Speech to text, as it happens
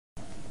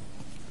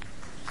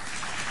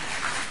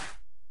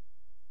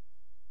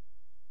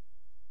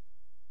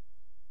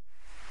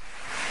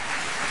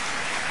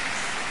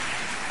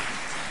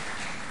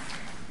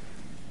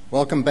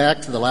Welcome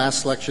back to the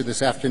last lecture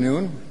this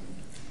afternoon.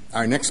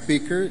 Our next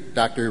speaker,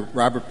 Dr.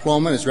 Robert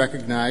Rlomin, is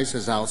recognized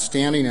as an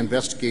outstanding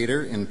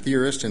investigator and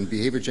theorist in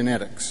behavior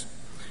genetics.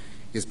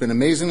 He has been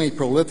amazingly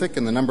prolific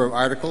in the number of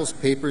articles,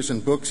 papers,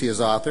 and books he has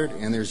authored,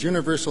 and there's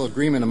universal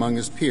agreement among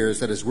his peers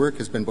that his work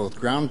has been both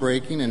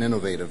groundbreaking and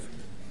innovative.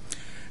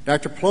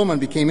 Dr. Rlomin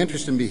became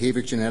interested in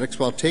behavior genetics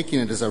while taking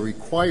it as a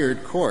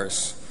required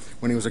course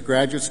when he was a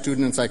graduate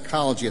student in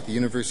psychology at the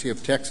University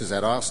of Texas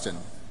at Austin.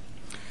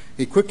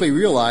 He quickly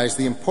realized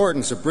the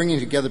importance of bringing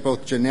together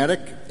both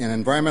genetic and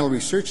environmental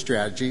research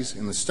strategies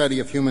in the study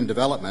of human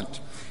development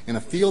in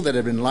a field that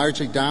had been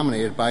largely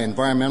dominated by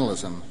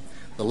environmentalism,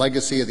 the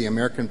legacy of the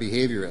American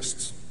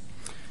behaviorists.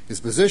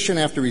 His position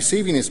after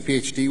receiving his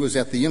PhD was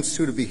at the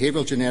Institute of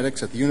Behavioral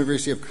Genetics at the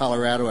University of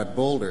Colorado at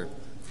Boulder,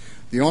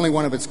 the only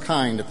one of its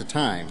kind at the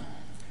time.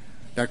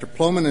 Dr.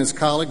 Rlomin and his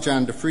colleague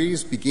John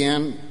DeFries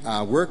began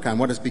work on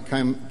what has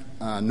become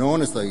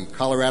known as the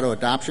Colorado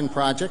Adoption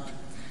Project.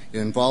 It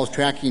involves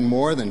tracking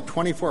more than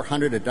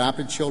 2,400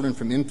 adopted children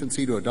from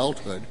infancy to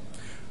adulthood,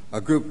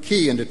 a group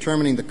key in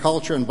determining the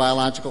culture and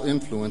biological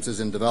influences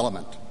in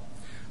development.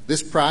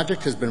 This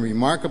project has been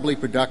remarkably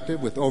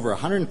productive with over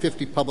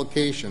 150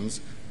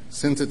 publications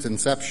since its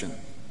inception.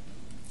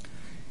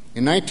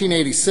 In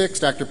 1986,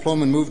 Dr.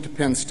 Rlomin moved to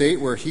Penn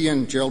State, where he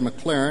and Gerald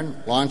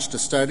McLaren launched a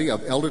study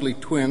of elderly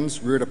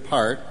twins reared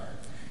apart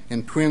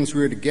and twins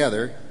reared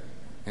together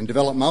and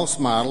developed mouse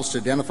models to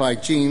identify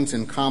genes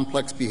in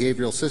complex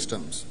behavioral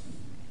systems.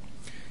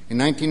 In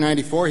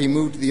 1994, he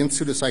moved to the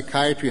Institute of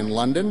Psychiatry in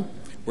London,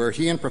 where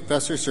he and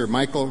Professor Sir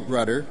Michael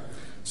Rudder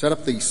set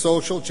up the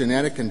Social,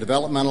 Genetic, and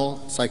Developmental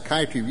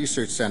Psychiatry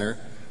Research Center,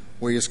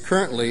 where he is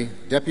currently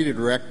Deputy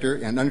Director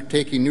and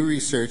undertaking new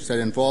research that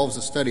involves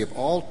the study of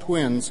all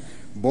twins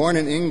born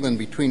in England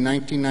between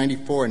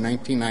 1994 and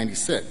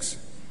 1996.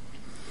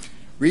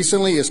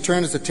 Recently, he has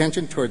turned his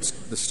attention towards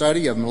the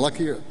study of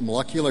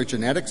molecular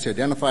genetics to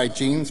identify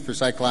genes for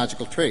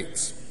psychological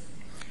traits.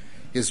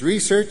 His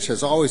research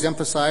has always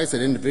emphasized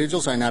that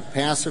individuals are not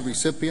passive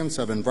recipients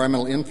of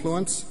environmental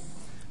influence,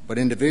 but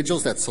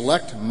individuals that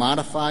select,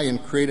 modify,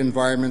 and create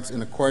environments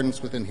in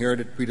accordance with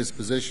inherited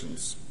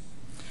predispositions,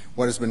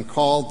 what has been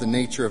called the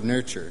nature of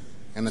nurture,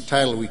 and the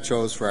title we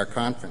chose for our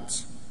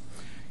conference.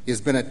 He has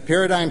been a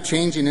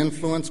paradigm-changing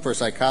influence for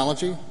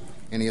psychology,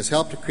 and he has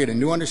helped to create a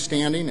new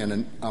understanding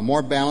and a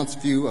more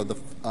balanced view of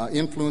the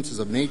influences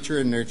of nature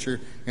and nurture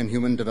in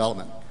human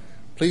development.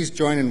 Please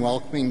join in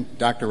welcoming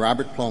Dr.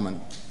 Robert Rlomin.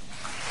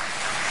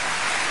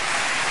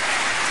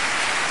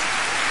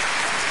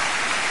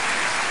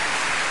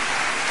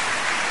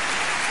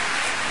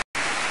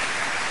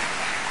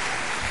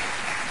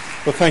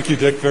 Well, thank you,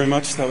 Dick, very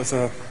much. That was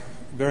a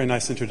very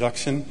nice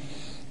introduction.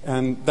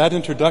 And that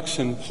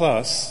introduction,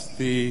 plus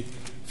the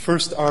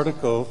first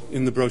article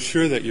in the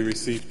brochure that you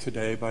received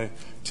today by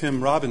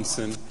Tim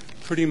Robinson,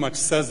 pretty much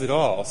says it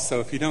all. So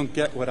if you don't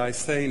get what I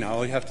say now,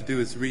 all you have to do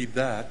is read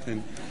that,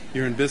 and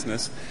you're in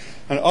business.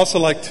 And I'd also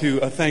like to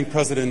thank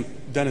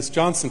President Dennis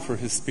Johnson for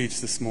his speech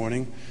this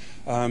morning.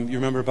 You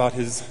remember about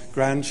his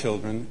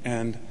grandchildren,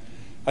 and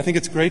I think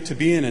it's great to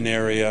be in an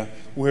area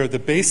where the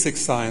basic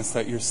science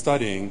that you're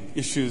studying,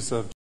 issues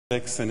of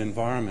genetics and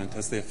environment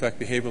as they affect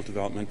behavioral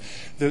development,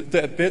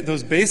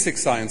 those basic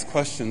science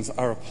questions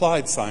are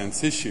applied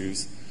science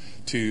issues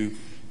to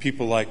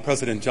people like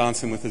President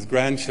Johnson with his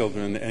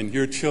grandchildren and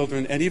your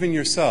children and even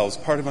yourselves.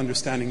 Part of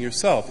understanding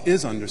yourself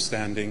is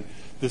understanding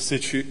this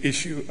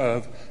issue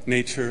of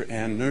nature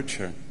and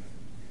nurture.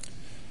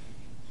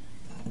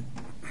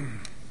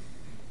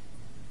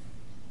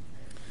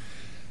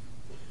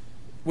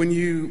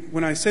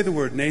 When I say the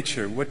word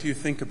nature, what do you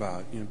think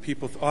about?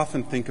 People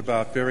often think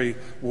about very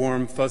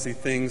warm, fuzzy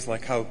things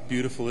like how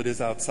beautiful it is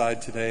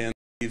outside today and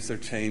the leaves are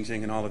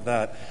changing and all of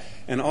that.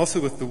 And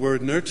also with the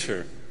word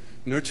nurture,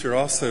 nurture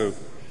also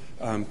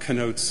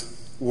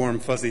connotes warm,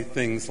 fuzzy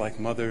things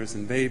like mothers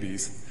and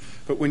babies.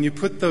 But when you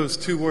put those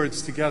two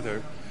words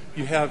together,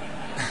 you have...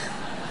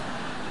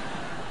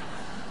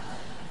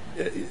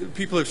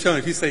 People have shown,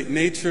 if you say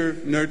nature,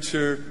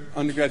 nurture,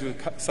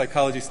 undergraduate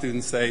psychology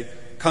students say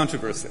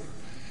controversy.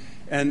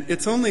 And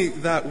it's only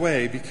that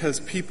way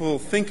because people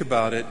think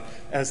about it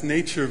as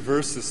nature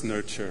versus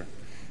nurture.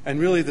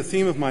 And really the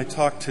theme of my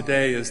talk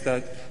today is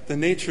that the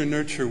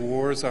nature-nurture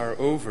wars are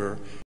over.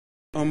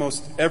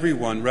 Almost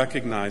everyone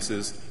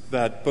recognizes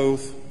that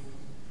both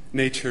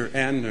nature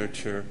and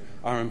nurture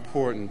are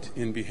important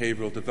in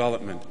behavioral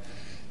development.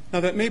 Now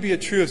that may be a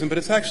truism, but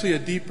it's actually a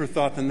deeper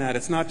thought than that.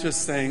 It's not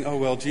just saying, oh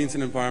well, genes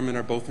and environment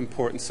are both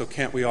important, so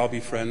can't we all be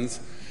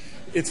friends?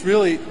 It's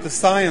really, the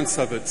science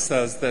of it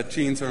says that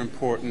genes are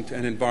important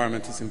and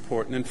environment is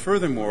important. And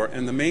furthermore,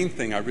 and the main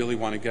thing I really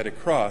want to get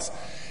across,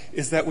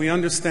 is that we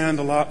understand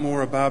a lot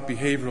more about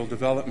behavioral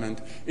development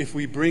if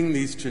we bring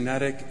these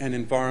genetic and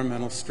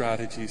environmental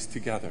strategies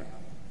together.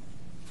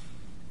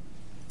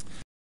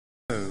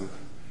 So,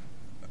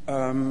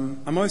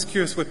 I'm always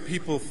curious what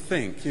people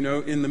think.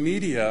 In the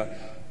media,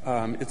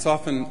 it's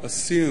often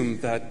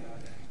assumed that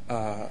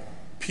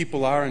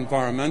people are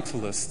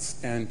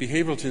environmentalists, and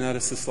behavioral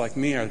geneticists like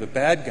me are the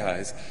bad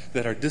guys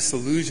that are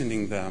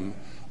disillusioning them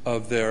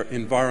of their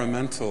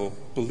environmental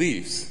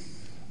beliefs,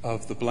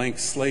 of the blank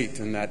slate,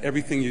 and that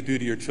everything you do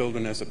to your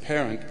children as a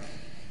parent,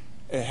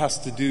 it has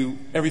to do,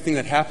 everything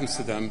that happens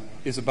to them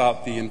is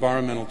about the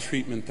environmental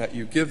treatment that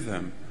you give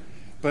them.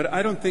 But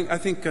I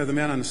think the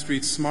man on the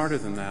street's smarter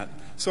than that.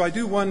 So I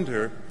do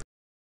wonder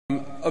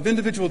of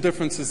individual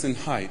differences in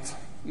height.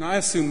 Now, I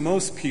assume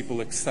most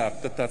people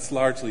accept that that's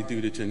largely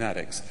due to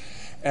genetics.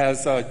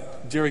 As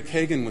Jerry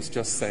Kagan was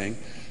just saying,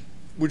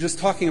 we're just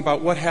talking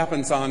about what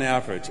happens on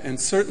average. And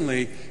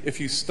certainly, if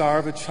you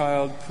starve a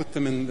child, put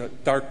them in the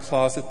dark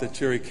closet that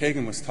Jerry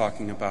Kagan was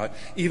talking about,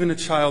 even a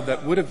child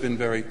that would have been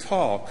very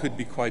tall could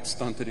be quite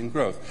stunted in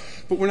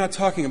growth. But we're not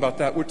talking about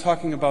that. We're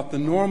talking about the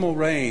normal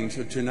range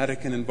of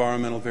genetic and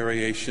environmental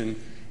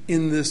variation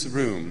in this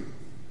room.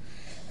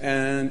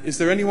 And is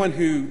there anyone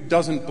who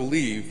doesn't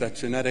believe that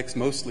genetics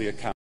mostly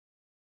accounts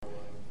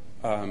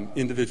for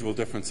individual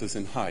differences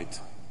in height?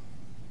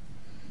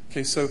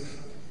 Okay, so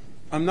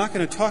I'm not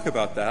going to talk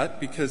about that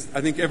because I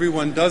think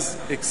everyone does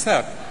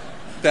accept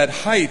that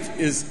height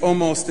is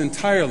almost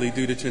entirely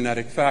due to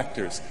genetic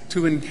factors,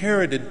 to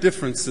inherited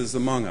differences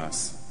among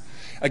us.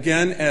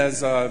 Again,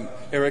 as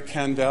Eric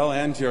Kandel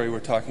and Jerry were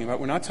talking about,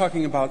 we're not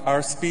talking about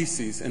our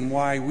species and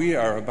why we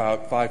are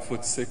about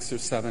 5'6" or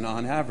 7"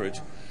 on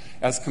average,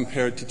 as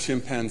compared to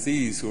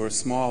chimpanzees who are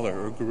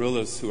smaller, or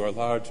gorillas who are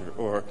larger,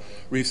 or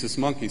rhesus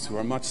monkeys who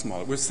are much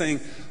smaller. We're saying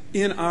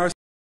in our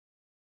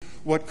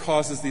what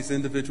causes these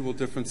individual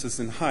differences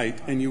in height,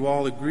 and you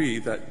all agree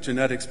that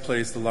genetics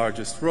plays the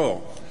largest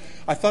role.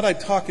 I thought I'd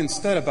talk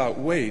instead about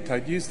weight.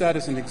 I'd use that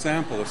as an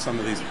example of some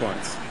of these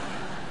points.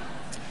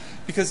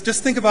 Because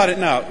just think about it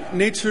now.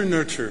 Nature,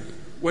 nurture.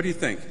 What do you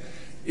think?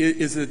 Do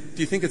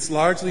you think it's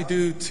largely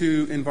due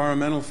to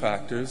environmental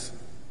factors?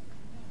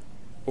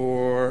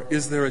 Or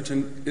is there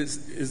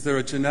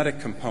a genetic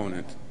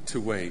component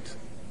to weight?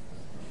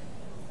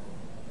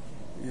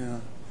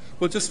 Yeah.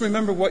 Well, just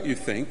remember what you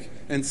think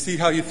and see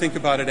how you think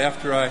about it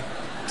after I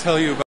tell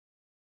you about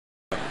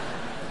it.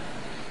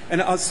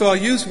 And so I'll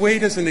use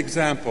weight as an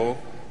example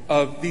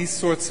of these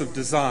sorts of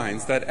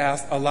designs that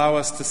allow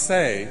us to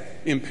say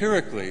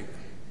empirically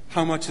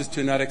how much is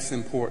genetics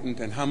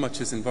important and how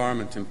much is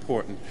environment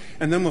important.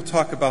 And then we'll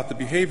talk about the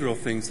behavioral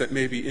things that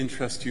maybe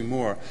interest you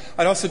more.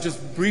 I'd also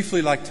just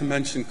briefly like to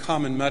mention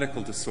common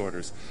medical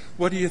disorders.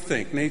 What do you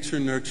think? Nature,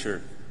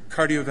 nurture,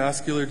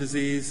 cardiovascular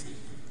disease,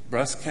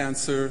 breast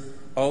cancer,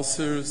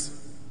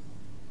 ulcers?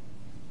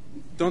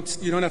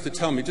 You don't have to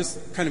tell me.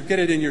 Just kind of get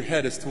it in your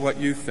head as to what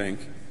you think.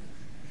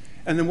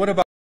 And then what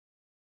about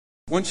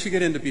once you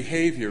get into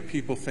behavior,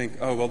 people think,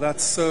 oh, well,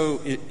 that's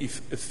so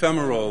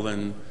ephemeral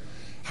and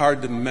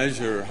hard to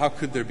measure. How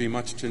could there be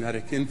much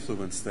genetic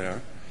influence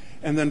there?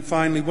 And then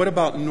finally, what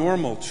about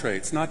normal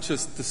traits, not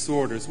just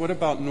disorders? What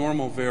about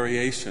normal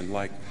variation,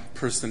 like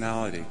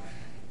personality?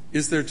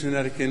 Is there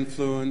genetic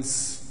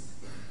influence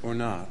or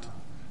not?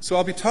 So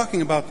I'll be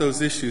talking about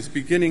those issues,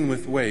 beginning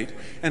with weight.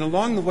 And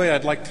along the way,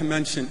 I'd like to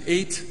mention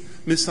 8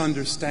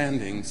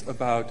 misunderstandings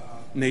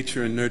about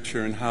nature and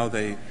nurture and how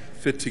they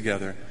fit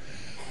together.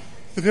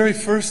 The very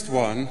first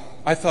one,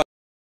 I thought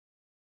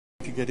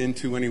to get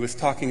into when he was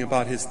talking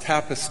about his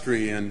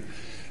tapestry and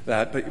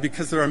that, but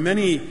because there are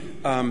many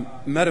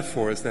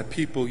metaphors that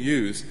people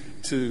use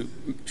to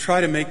try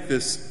to make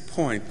this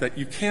point that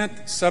you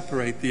can't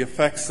separate the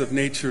effects of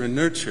nature and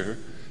nurture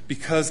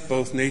because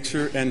both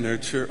nature and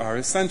nurture are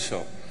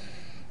essential.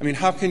 I mean,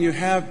 how can you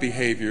have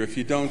behavior if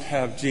you don't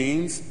have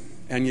genes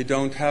and you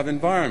don't have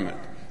environment?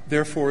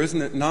 Therefore,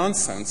 isn't it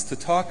nonsense to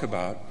talk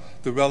about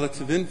the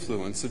relative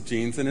influence of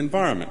genes and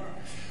environment?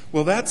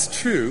 Well,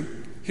 that's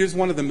true. Here's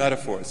one of the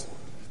metaphors.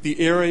 The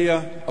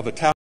area of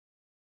a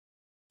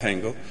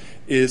rectangle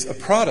is a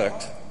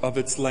product of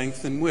its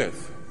length and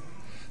width.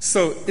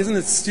 So isn't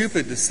it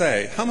stupid to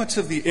say how much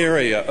of the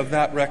area of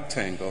that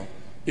rectangle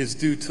is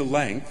due to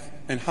length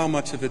and how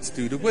much of it's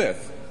due to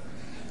width?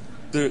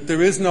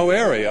 There is no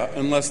area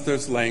unless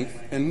there's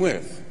length and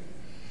width.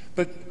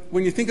 But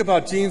when you think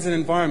about genes and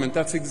environment,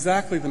 that's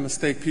exactly the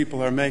mistake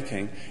people are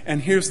making.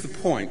 And here's the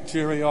point.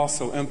 Jerry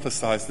also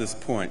emphasized this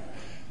point.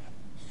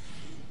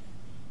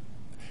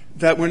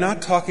 That we're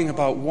not talking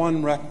about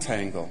one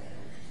rectangle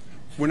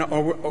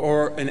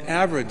or an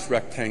average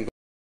rectangle.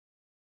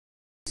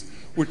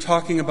 We're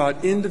talking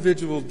about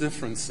individual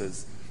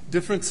differences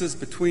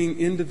between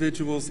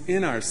individuals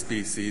in our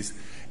species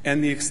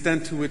and the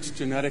extent to which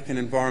genetic and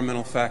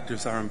environmental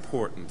factors are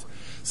important.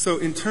 So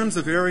in terms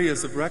of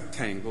areas of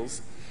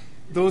rectangles,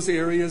 those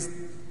areas,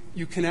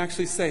 you can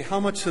actually say how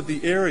much of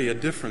the area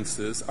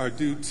differences are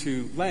due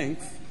to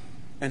length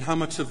and how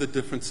much of the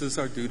differences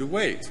are due to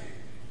weight.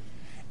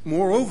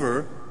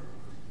 Moreover,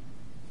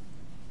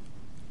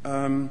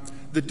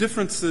 the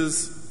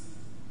differences,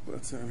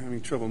 I'm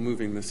having trouble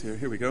moving this here.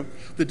 Here we go.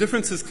 The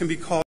differences can be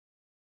called,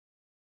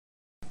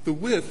 the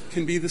width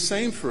can be the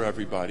same for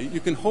everybody.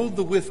 You can hold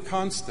the width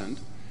constant,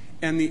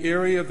 and the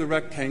area of the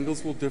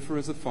rectangles will differ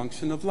as a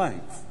function of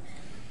length.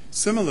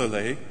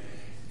 Similarly,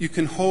 you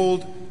can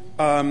hold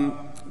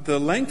the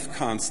length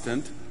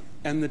constant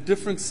and the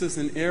differences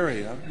in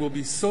area will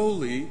be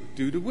solely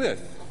due to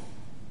width.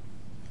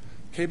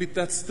 Okay, but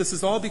this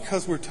is all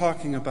because we're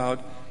talking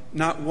about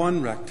not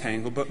one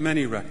rectangle, but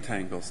many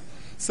rectangles.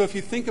 So if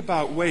you think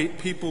about weight,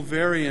 people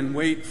vary in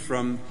weight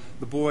from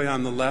the boy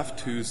on the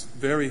left who's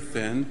very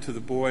thin to the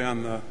boy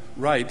on the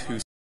right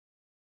who's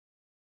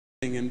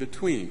in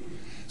between.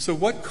 So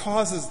what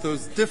causes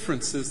those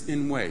differences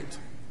in weight?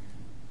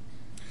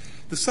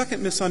 The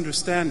second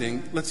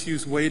misunderstanding, let's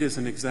use weight as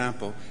an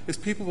example, is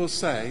people will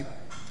say,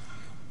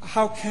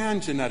 how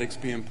can genetics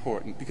be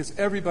important? Because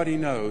everybody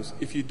knows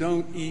if you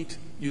don't eat,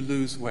 you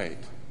lose weight.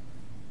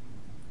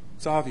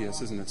 It's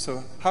obvious, isn't it?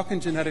 So how can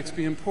genetics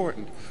be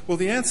important? Well,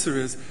 the answer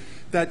is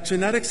that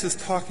genetics is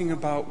talking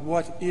about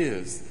what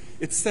is.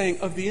 It's saying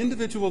of the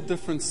individual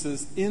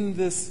differences in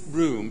this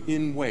room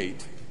in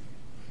weight,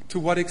 to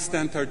what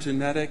extent are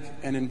genetic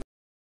and environmental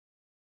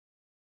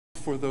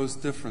for those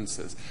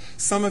differences.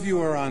 Some of you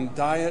are on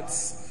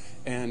diets,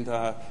 and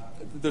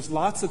there's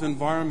lots of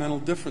environmental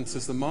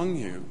differences among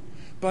you.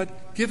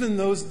 But given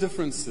those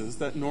differences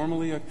that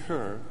normally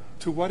occur,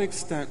 to what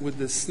extent would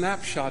this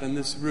snapshot in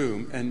this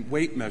room and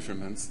weight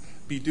measurements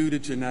be due to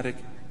genetic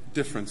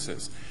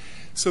differences?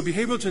 So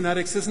behavioral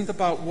genetics isn't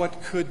about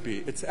what could be.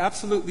 It's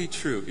absolutely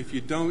true. If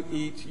you don't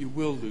eat, you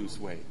will lose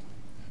weight.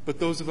 But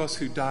those of us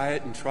who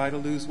diet and try to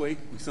lose weight,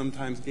 we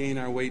sometimes gain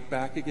our weight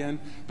back again.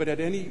 But at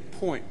any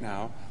point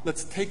now,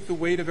 let's take the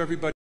weight of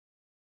everybody.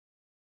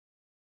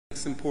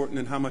 It's important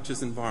and how much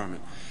is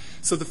environment.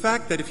 So the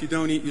fact that if you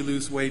don't eat, you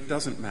lose weight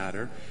doesn't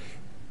matter.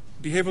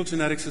 Behavioral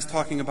genetics is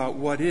talking about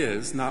what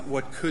is, not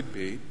what could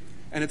be,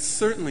 and it's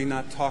certainly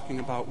not talking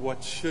about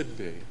what should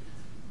be.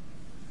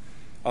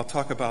 I'll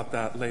talk about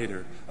that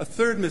later. A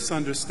third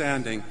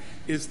misunderstanding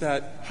is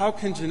that how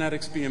can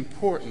genetics be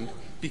important?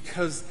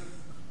 Because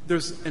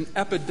there's an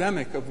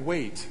epidemic of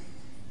weight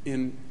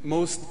in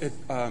most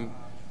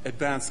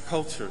advanced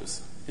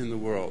cultures in the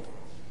world.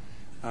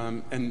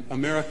 And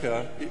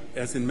America,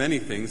 as in many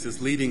things,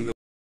 is leading the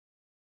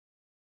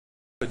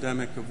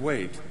epidemic of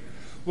weight.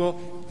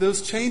 Well,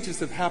 those changes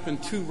have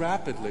happened too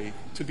rapidly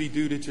to be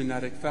due to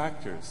genetic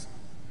factors.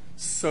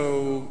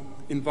 So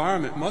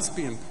environment must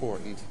be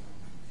important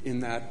in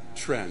that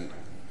trend.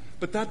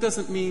 But that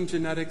doesn't mean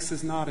genetics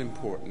is not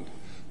important.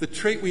 The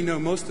trait we know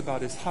most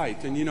about is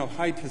height, and you know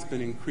height has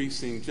been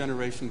increasing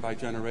generation by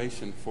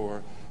generation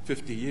for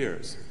 50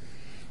 years.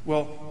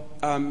 Well,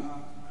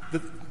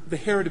 the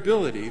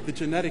heritability, the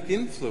genetic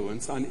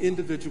influence on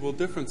individual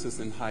differences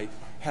in height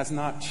has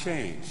not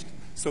changed.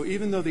 So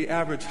even though the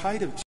average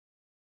height of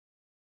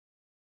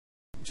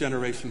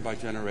generation by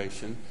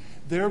generation,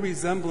 their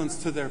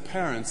resemblance to their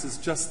parents is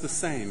just the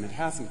same. It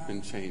hasn't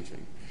been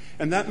changing.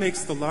 And that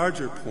makes the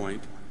larger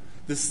point,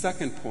 this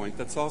second point,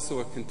 that's also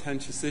a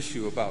contentious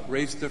issue about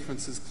race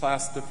differences,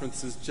 class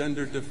differences,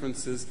 gender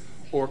differences,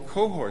 or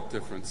cohort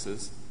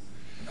differences,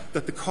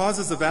 that the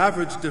causes of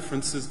average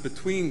differences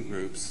between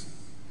groups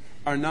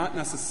are not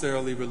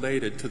necessarily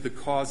related to the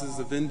causes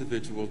of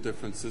individual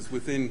differences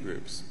within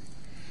groups.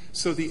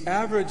 So the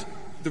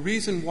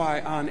reason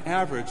why, on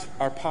average,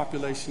 our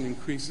population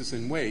increases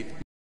in weight,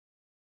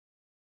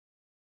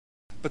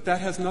 but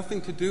that has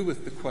nothing to do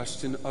with the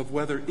question of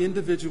whether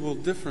individual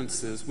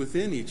differences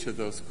within each of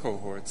those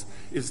cohorts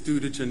is due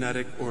to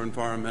genetic or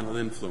environmental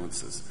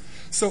influences.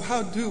 So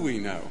how do we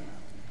know?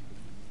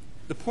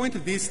 The point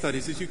of these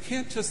studies is you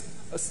can't just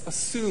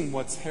assume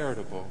what's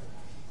heritable.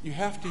 You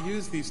have to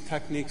use these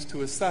techniques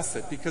to assess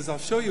it, because I'll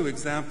show you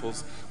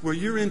examples where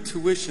your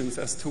intuitions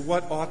as to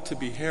what ought to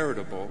be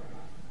heritable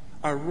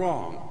are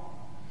wrong.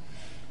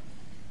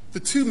 The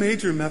two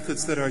major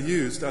methods that are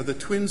used are the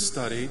twin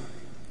study,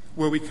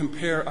 where we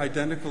compare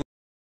identical,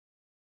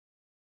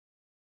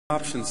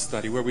 adoption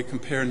study, where we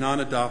compare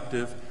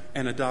non-adoptive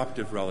and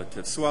adoptive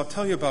relatives. So I'll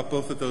tell you about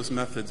both of those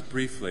methods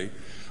briefly.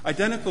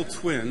 Identical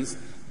twins,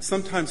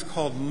 sometimes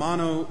called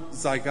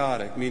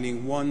monozygotic,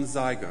 meaning one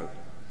zygote,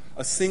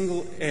 a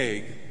single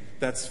egg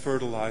that's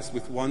fertilized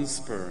with one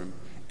sperm,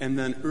 and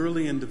then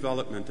early in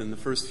development, in the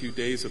first few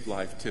days of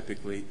life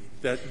typically,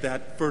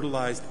 that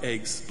fertilized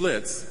egg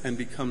splits and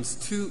becomes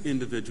two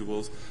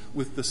individuals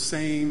with the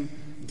same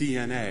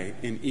DNA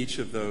in each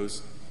of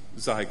those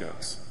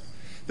zygotes.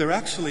 They're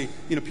actually,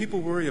 people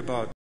worry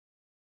about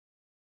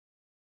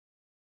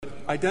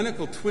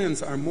identical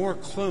twins are more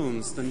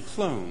clones than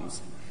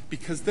clones,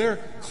 because they're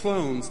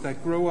clones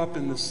that grow up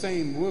in the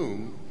same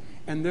womb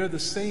and they're the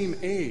same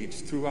age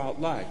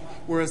throughout life.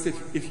 Whereas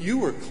if you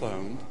were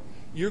cloned,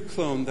 your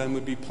clone then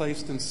would be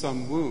placed in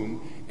some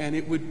womb, and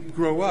it would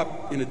grow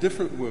up in a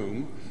different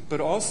womb, but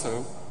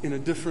also in a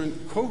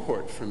different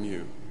cohort from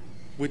you.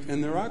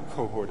 And there are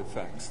cohort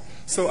effects.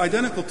 So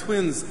identical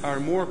twins are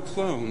more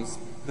clones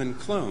than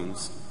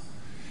clones.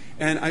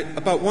 And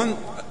about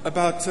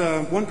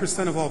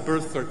 1% of all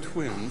births are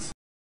twins.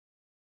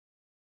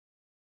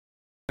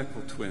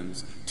 Identical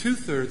twins.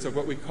 2/3 are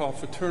what we call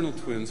fraternal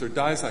twins or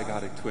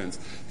dizygotic twins.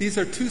 These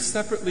are two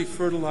separately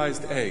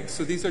fertilized eggs.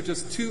 So these are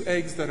just two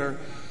eggs that are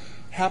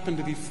happen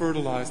to be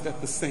fertilized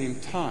at the same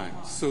time.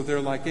 So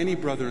they're like any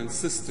brother and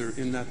sister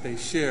in that they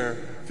share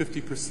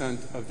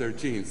 50% of their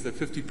genes. They're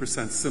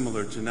 50%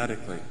 similar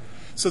genetically.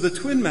 So the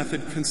twin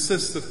method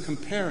consists of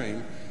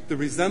comparing the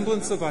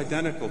resemblance of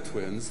identical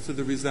twins to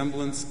the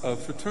resemblance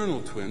of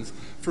fraternal twins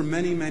for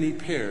many, many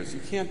pairs.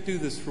 You can't do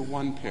this for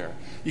one pair.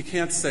 You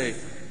can't say,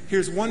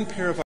 here's one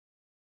pair of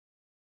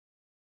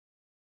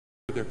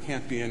there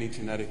can't be any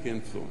genetic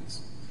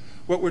influence.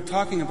 What we're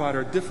talking about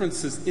are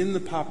differences in the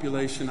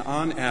population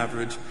on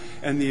average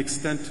and the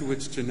extent to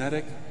which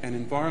genetic and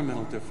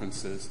environmental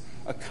differences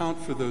account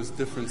for those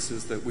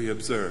differences that we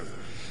observe.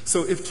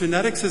 So if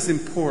genetics is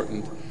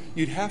important,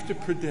 you'd have to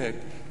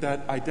predict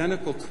that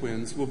identical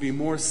twins will be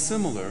more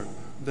similar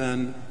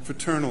than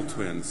fraternal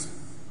twins.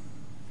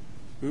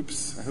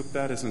 Oops, I hope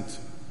that isn't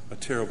a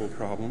terrible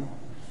problem.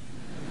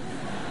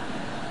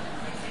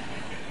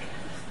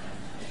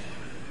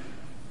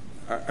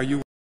 Are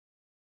you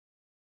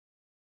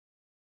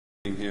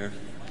here?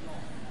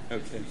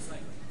 Okay.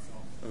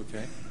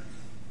 Okay.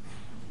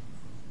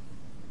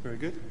 Very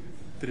good.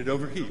 Did it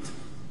overheat?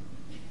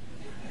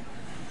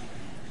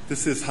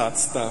 This is hot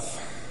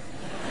stuff.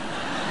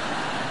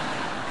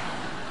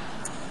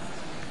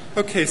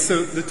 Okay,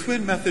 so the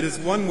twin method is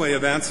one way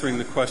of answering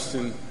the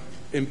question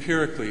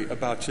empirically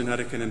about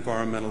genetic and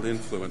environmental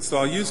influence. So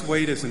I'll use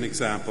weight as an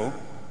example.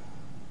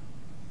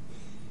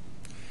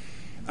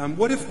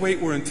 What if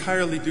weight were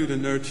entirely due to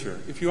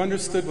nurture? If you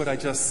understood what I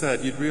just said,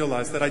 you'd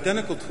realize that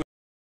identical twins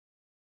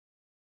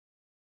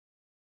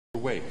are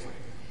weight,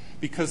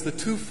 because the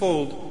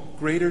twofold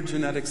greater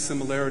genetic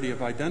similarity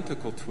of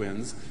identical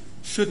twins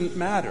shouldn't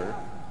matter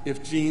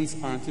if genes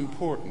aren't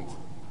important.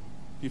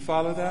 You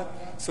follow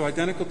that? So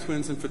identical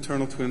twins and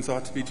fraternal twins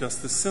ought to be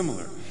just as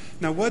similar.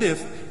 Now, what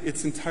if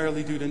it's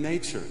entirely due to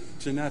nature,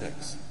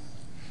 genetics?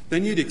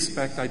 Then you'd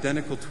expect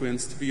identical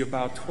twins to be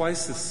about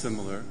twice as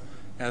similar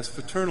as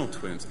fraternal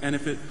twins. And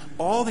if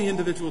all the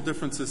individual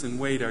differences in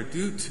weight are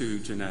due to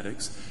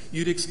genetics,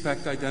 you'd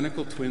expect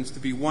identical twins to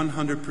be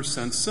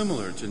 100%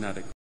 similar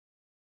genetically,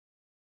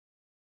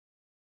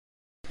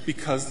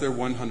 because they're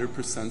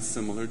 100%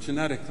 similar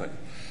genetically.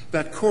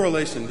 That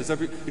correlation,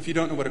 if you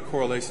don't know what a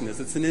correlation is,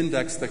 it's an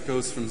index that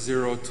goes from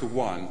 0 to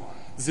 1.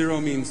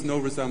 0 means no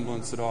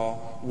resemblance at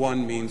all.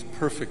 1 means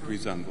perfect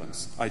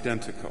resemblance,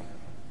 identical.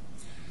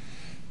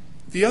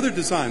 The other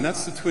design,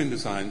 that's the twin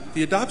design.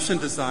 The adoption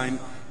design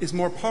is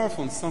more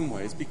powerful in some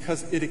ways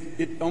because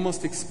it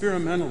almost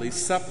experimentally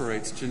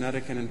separates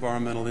genetic and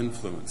environmental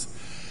influence.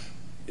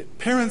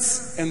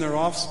 Parents and their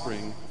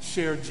offspring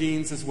share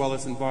genes as well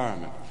as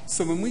environment.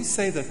 So when we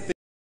say that things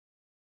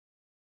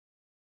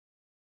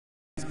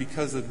are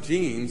because of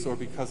genes or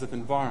because of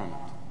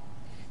environment,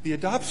 the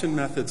adoption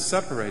method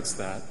separates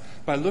that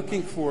by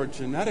looking for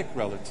genetic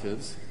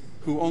relatives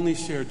who only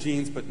share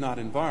genes but not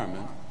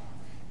environment,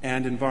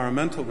 and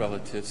environmental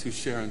relatives who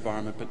share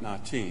environment but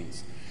not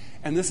genes.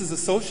 And this is a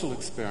social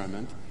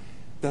experiment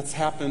that's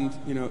happened,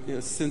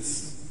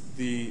 since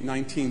the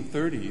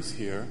 1930s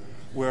here,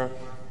 where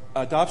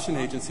adoption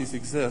agencies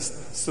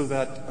exist so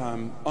that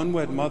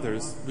unwed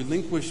mothers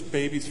relinquish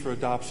babies for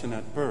adoption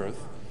at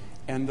birth,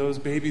 and those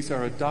babies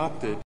are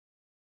adopted,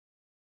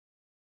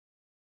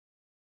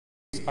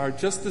 are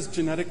just as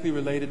genetically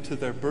related to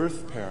their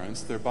birth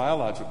parents, their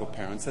biological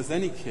parents, as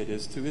any kid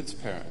is to its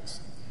parents.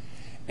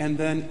 And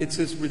then it's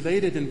as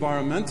related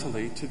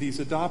environmentally to these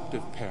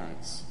adoptive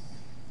parents.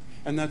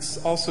 And that's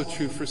also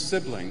true for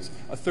siblings.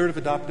 A third of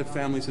adoptive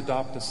families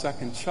adopt a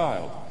second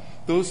child.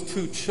 Those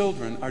two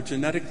children are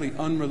genetically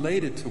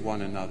unrelated to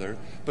one another,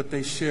 but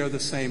they share the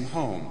same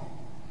home.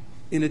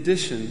 In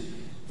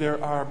addition,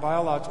 there are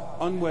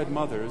unwed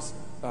mothers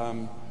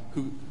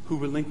who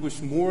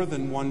relinquish more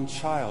than one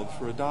child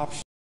for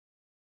adoption.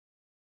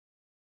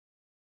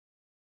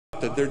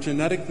 They're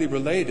genetically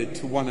related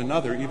to one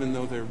another, even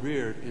though they're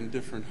reared in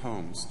different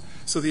homes.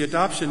 So the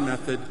adoption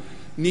method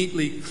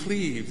neatly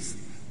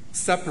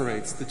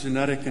separates the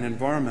genetic and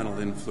environmental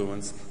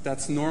influence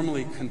that's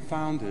normally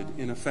confounded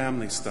in a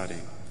family study.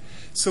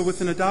 So with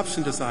an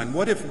adoption design,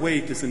 what if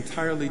weight is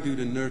entirely due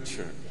to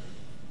nurture?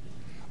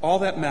 All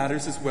that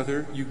matters is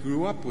whether you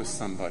grew up with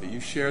somebody,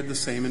 you shared the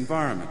same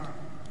environment.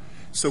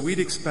 So we'd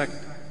expect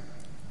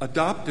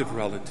adoptive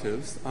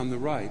relatives on the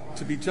right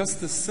to be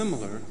just as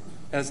similar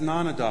as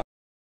non-adoptive.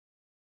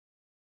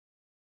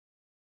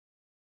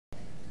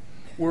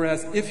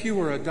 Whereas if you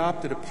were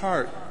adopted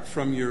apart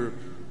from your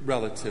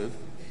relative,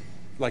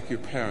 like your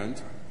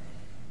parent,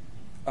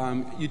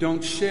 you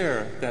don't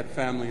share that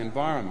family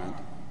environment.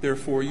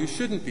 Therefore, you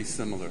shouldn't be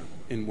similar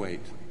in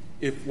weight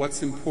if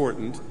what's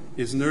important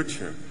is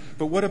nurture.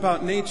 But what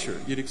about nature?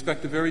 You'd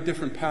expect a very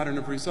different pattern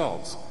of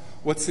results.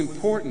 What's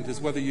important is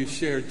whether you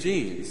share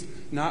genes,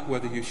 not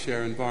whether you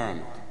share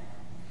environment.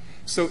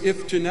 So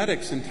if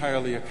genetics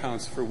entirely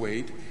accounts for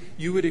weight,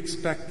 you would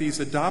expect these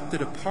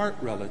adopted apart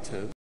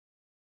relatives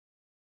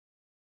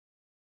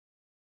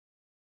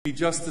to be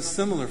just as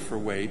similar for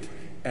weight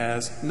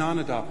as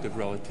non-adoptive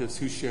relatives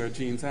who share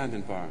genes and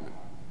environment.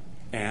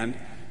 And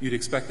you'd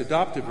expect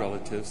adoptive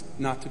relatives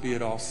not to be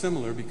at all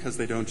similar because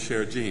they don't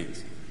share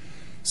genes.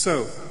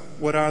 So,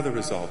 what are the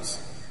results?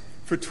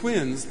 For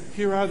twins,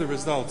 here are the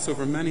results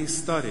over many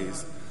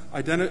studies.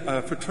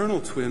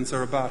 Fraternal twins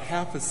are about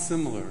half as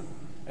similar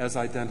as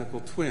identical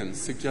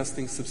twins,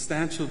 suggesting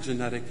substantial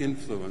genetic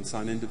influence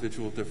on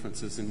individual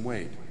differences in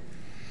weight.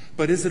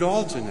 But is it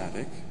all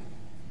genetic?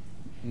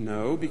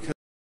 No, because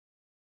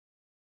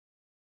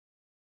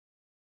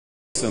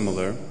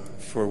similar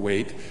for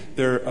weight,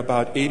 they're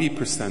about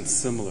 80%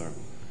 similar.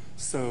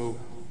 So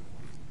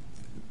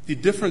the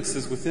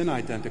differences within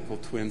identical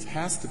twins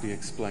has to be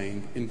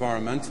explained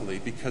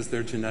environmentally because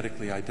they're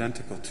genetically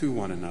identical to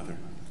one another.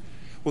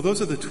 Well,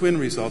 those are the twin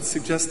results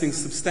suggesting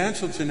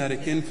substantial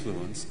genetic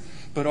influence,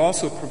 but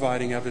also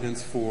providing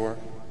evidence for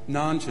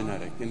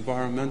non-genetic,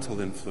 environmental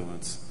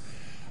influence.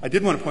 I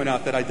did want to point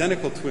out that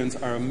identical twins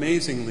are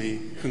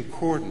amazingly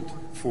concordant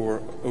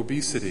for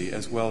obesity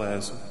as well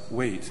as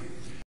weight.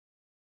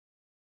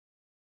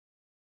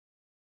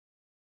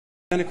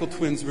 Identical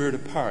twins reared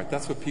apart.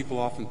 That's what people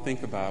often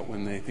think about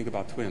when they think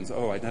about twins.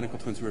 Oh, identical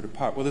twins reared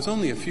apart. Well, there's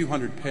only a few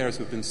hundred pairs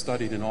who have been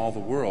studied in all the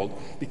world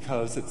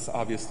because it's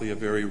obviously a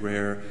very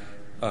rare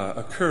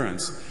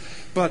occurrence.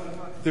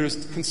 But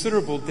there's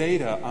considerable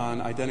data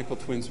on identical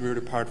twins reared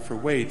apart for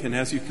weight, and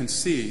as you can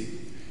see,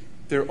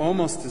 they're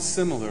almost as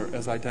similar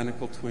as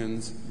identical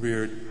twins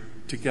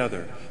reared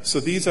together. So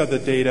these are the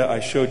data I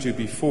showed you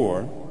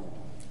before,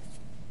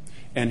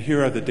 and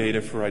here are the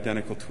data for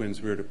identical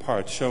twins reared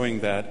apart, showing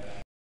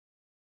that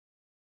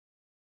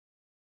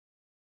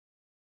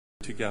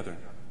together.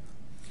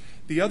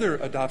 The other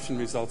adoption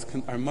results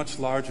are much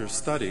larger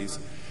studies,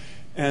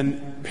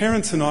 and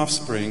parents and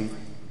offspring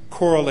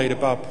correlate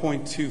about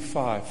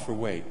 0.25 for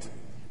weight.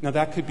 Now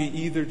that could be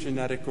either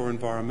genetic or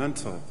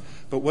environmental,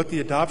 but what the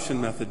adoption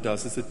method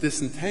does is it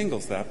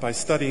disentangles that by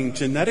studying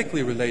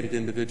genetically related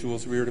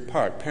individuals reared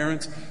apart,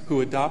 parents who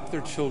adopt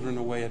their children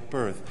away at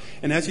birth.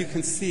 And as you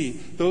can see,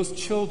 those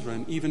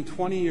children, even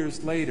 20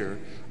 years later,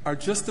 are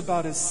just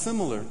about as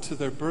similar to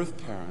their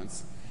birth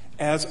parents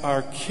as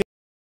our kids.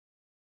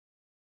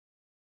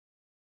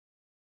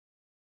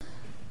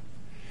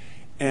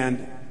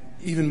 And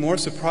even more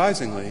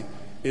surprisingly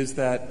is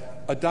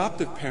that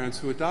adoptive parents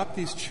who adopt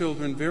these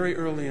children very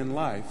early in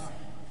life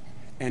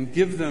and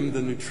give them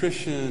the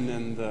nutrition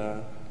and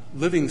the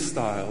living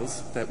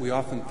styles that we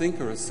often think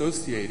are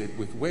associated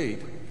with weight,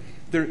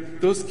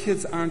 those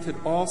kids aren't at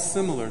all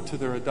similar to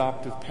their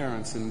adoptive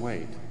parents in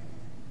weight.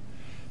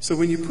 So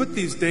when you put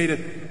these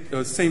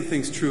data, same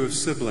thing's true of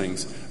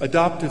siblings.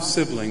 Adoptive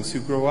siblings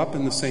who grow up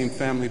in the same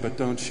family but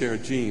don't share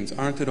genes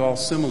aren't at all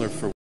similar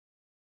for weight.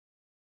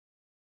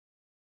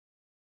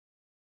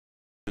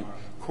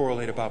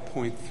 Correlate about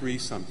 0.3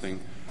 something,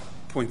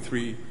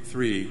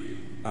 0.33,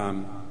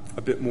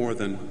 a bit more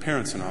than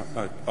parents and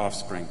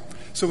offspring.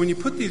 So when you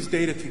put these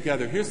data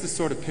together, here's the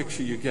sort of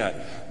picture you get,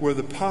 where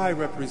the pie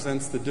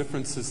represents the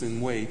differences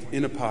in weight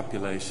in a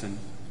population,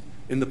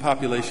 in the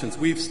populations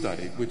we've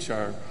studied, which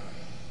are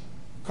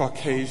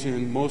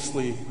Caucasian,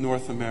 mostly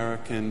North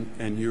American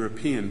and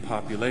European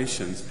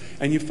populations.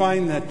 And you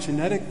find that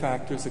genetic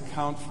factors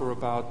account for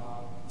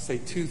about, say,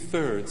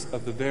 2/3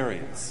 of the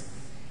variance.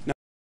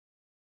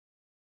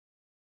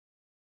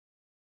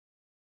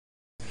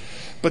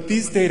 But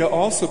these data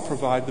also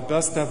provide the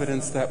best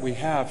evidence that we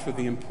have for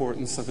the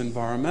importance of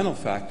environmental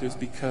factors,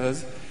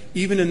 because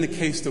even in the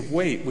case of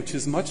weight, which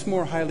is much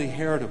more highly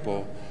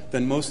heritable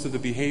than most of the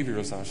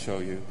behaviors I'll show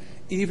you,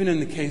 even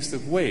in the case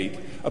of weight,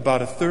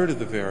 about 1/3 of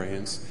the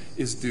variance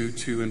is due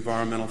to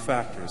environmental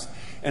factors.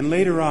 And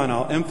later on,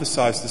 I'll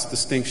emphasize this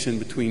distinction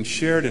between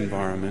shared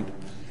environment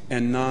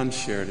and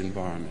non-shared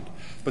environment.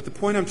 But the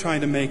point I'm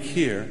trying to make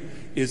here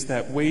is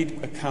that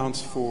weight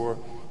accounts for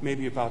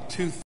maybe about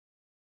 2/3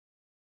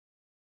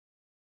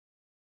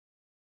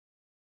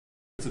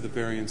 of the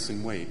variance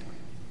in weight.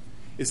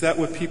 Is that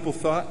what people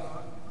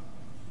thought?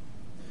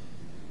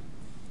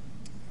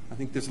 I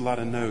think there's a lot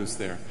of no's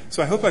there.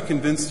 So I hope I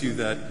convinced you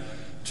that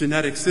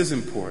genetics is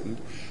important,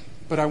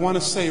 but I want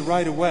to say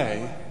right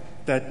away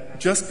that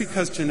just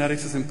because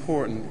genetics is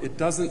important, it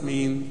doesn't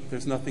mean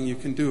there's nothing you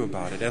can do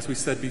about it. As we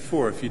said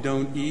before, if you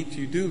don't eat,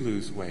 you do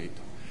lose weight.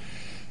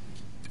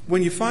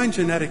 When you find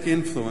genetic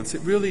influence,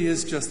 it really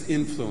is just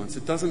influence.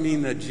 It doesn't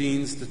mean that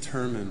genes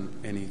determine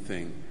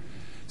anything.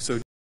 So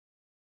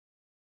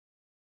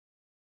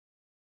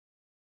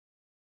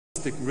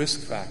risk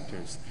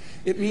factors.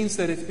 It means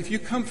that if you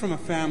come from a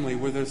family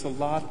where there's a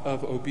lot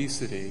of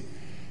obesity,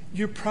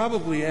 you're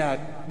probably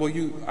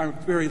you are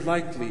very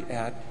likely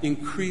at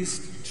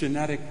increased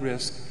genetic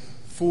risk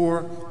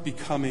for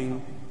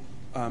becoming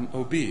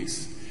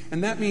obese.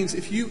 And that means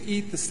if you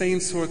eat the same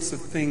sorts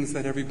of things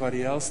that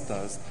everybody else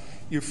does,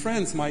 your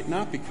friends might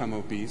not become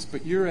obese,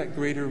 but you're at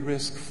greater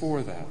risk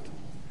for that.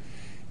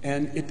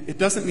 And it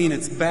doesn't mean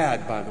it's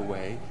bad, by the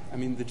way. I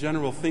mean, the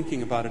general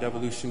thinking about it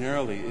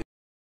evolutionarily is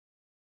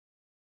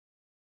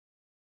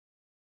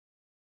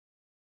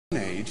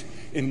age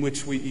in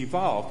which we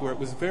evolved, where it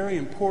was very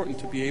important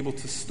to be able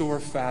to store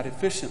fat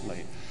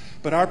efficiently.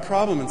 But our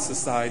problem in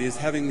society is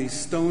having these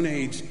Stone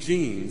Age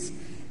genes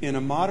in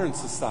a modern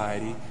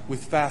society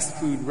with fast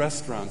food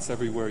restaurants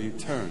everywhere you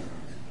turn.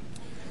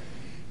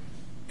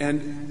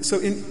 And so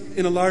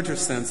in a larger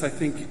sense, I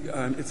think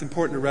it's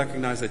important to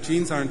recognize that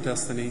genes aren't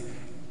destiny,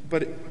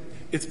 but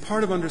it's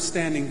part of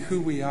understanding who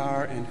we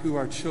are and who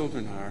our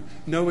children are,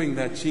 knowing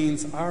that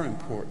genes are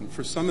important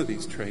for some of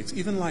these traits,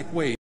 even like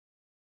weight.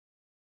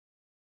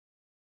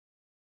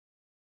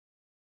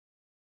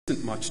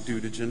 Isn't much due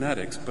to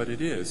genetics, but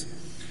it is.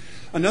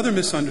 Another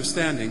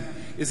misunderstanding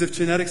is if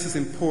genetics is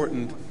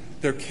important,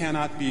 there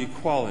cannot be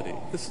equality.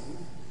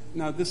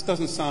 This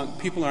doesn't sound,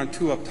 people aren't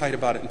too uptight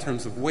about it in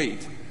terms of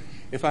weight.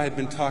 If I had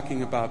been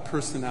talking about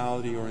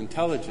personality or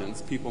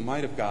intelligence, people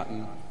might have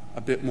gotten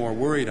a bit more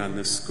worried on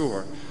this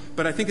score.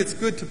 But I think it's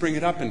good to bring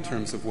it up in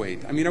terms of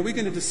weight. I mean, are we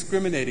going to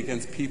discriminate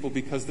against people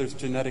because there's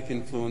genetic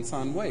influence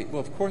on weight?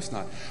 Well, of course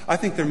not. I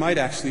think there might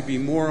actually be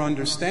more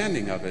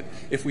understanding of it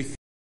if we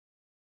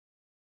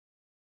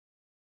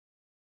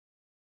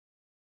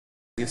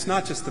It's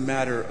not just a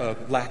matter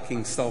of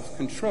lacking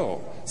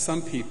self-control.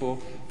 Some people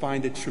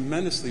find it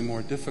tremendously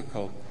more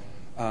difficult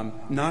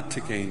not to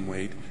gain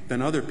weight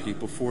than other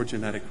people for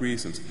genetic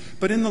reasons.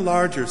 But in the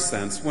larger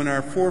sense, when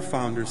our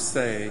forefathers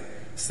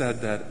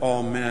said that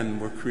all men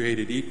were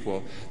created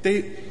equal,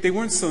 they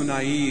weren't so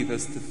naive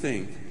as to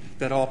think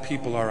that all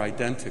people are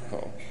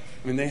identical.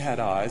 I mean, they had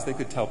eyes. They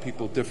could tell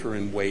people differ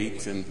in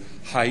weight and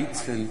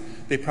height, and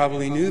they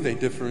probably knew they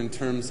differ in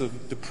terms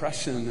of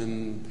depression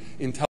and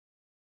intelligence.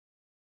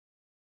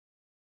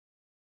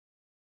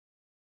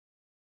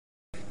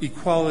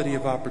 Equality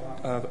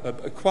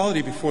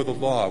before the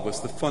law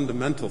was the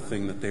fundamental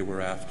thing that they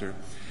were after.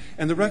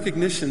 And the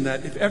recognition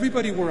that if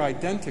everybody were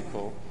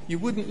identical, you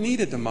wouldn't need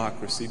a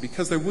democracy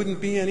because there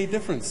wouldn't be any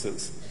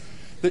differences.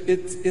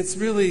 It's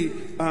really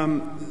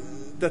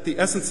that the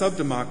essence of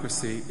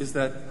democracy is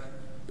that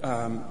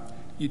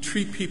you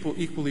treat people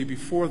equally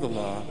before the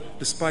law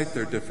despite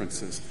their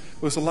differences.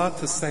 There's a lot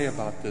to say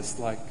about this,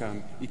 like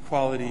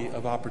equality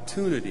of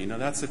opportunity. Now,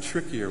 that's a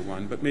trickier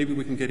one, but maybe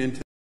we can get into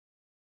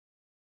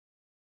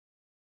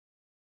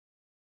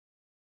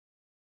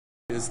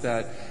is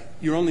that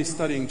you're only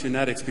studying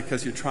genetics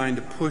because you're trying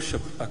to push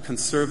a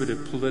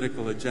conservative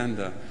political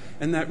agenda.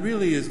 And that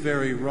really is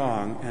very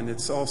wrong, and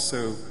it's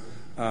also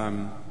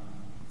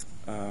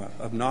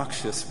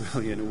obnoxious,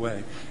 really, in a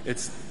way.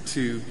 It's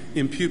to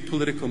impute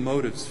political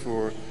motives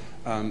for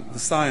the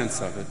science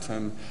of it.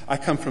 I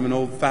come from an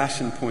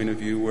old-fashioned point of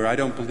view where I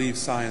don't believe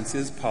science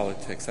is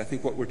politics. I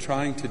think what we're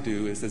trying to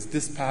do is, as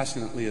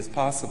dispassionately as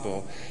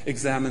possible,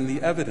 examine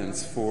the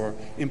evidence for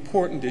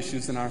important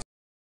issues in our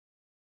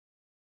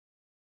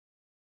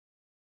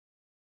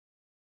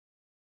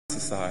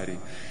society,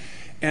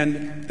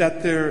 and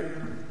that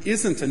there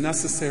isn't a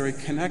necessary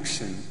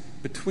connection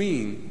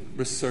between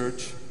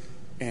research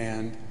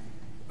and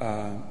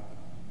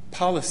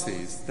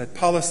policies, that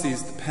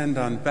policies depend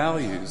on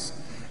values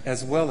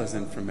as well as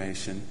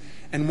information,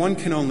 and one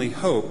can only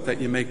hope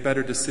that you make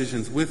better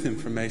decisions with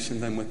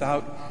information than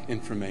without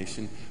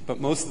information, but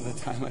most of the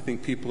time I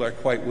think people are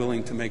quite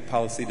willing to make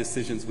policy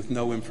decisions with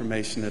no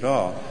information at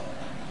all.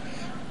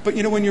 But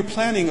you know, when you're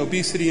planning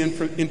obesity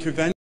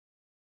intervention,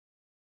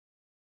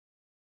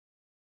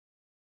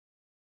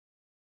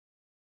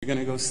 you're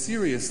going to go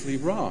seriously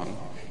wrong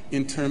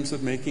in terms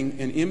of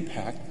making an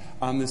impact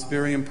on this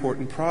very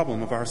important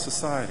problem of our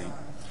society.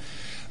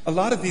 A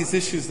lot of these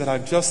issues that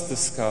I've just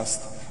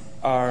discussed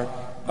are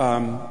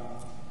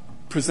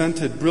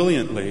presented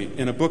brilliantly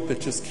in a book that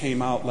just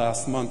came out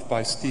last month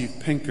by Steve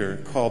Pinker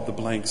called The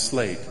Blank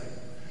Slate.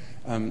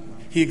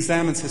 He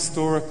examines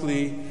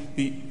historically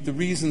the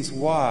reasons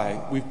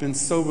why we've been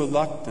so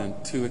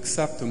reluctant to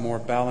accept a more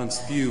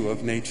balanced view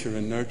of nature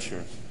and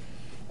nurture.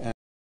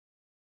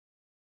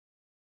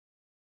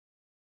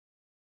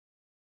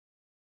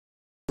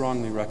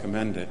 Strongly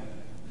recommend it.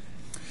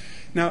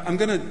 Now, I'm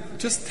going to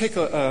just take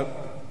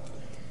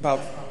about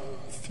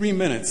 3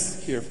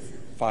 minutes here,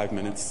 5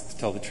 minutes to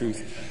tell the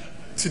truth,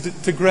 to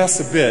digress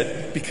a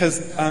bit,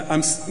 because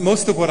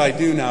most of what I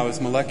do now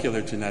is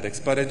molecular genetics,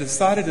 but I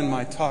decided in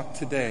my talk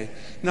today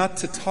not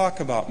to talk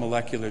about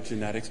molecular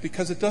genetics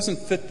because it doesn't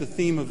fit the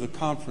theme of the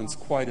conference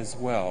quite as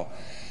well.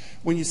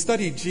 When you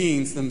study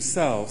genes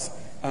themselves,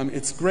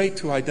 it's great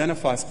to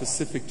identify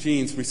specific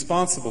genes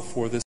responsible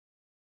for this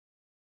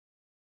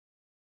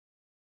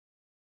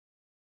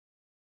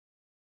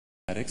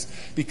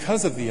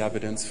because of the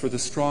evidence for the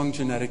strong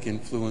genetic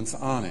influence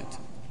on it.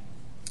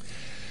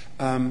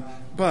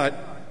 But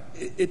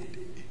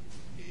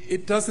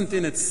it doesn't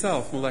in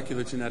itself,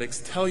 molecular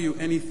genetics, tell you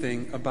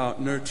anything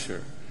about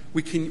nurture.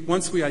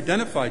 Once we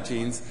identify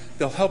genes,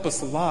 they'll help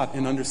us a lot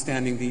in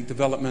understanding the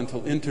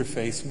developmental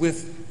interface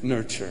with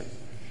nurture.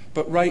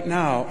 But right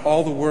now,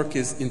 all the work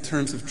is in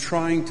terms of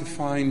trying to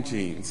find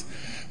genes.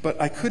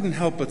 But I couldn't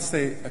help but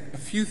say a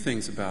few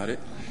things about it.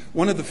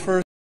 One of the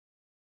first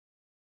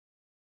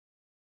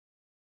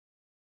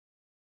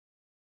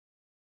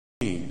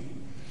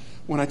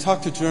when I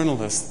talk to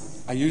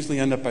journalists, I usually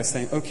end up by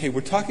saying, okay,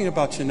 we're talking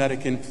about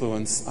genetic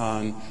influence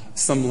on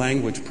some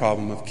language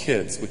problem of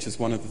kids, which is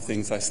one of the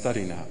things I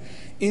study now.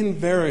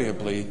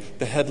 Invariably,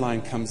 the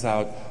headline comes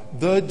out,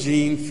 the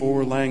gene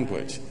for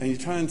language. And you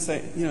try and say,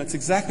 it's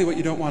exactly what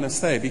you don't want to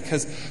say,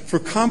 because for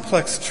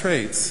complex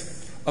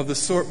traits of the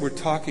sort we're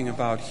talking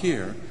about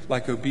here,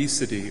 like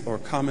obesity or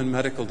common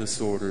medical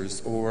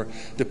disorders or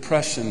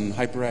depression,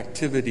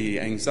 hyperactivity,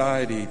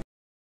 anxiety,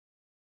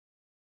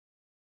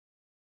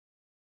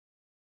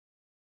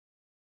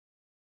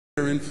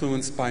 are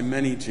influenced by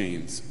many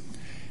genes.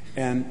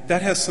 And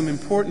that has some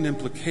important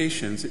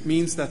implications. It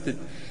means that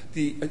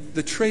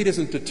the trait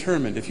isn't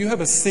determined. If you have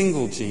a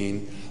single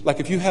gene, like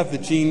if you have the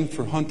gene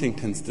for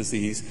Huntington's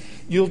disease,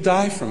 you'll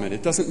die from it.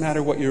 It doesn't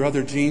matter what your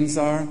other genes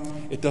are.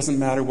 It doesn't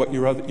matter what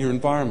your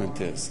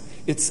environment is.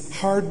 It's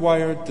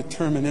hardwired,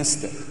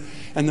 deterministic.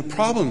 And the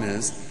problem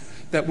is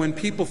that when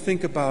people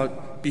think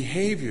about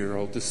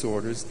behavioral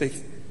disorders,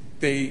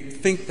 they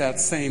think that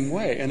same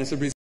way. And as a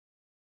result,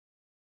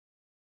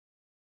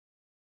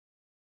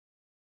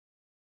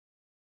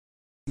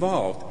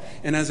 involved.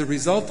 And as a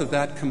result of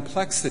that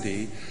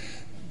complexity,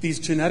 these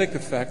genetic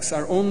effects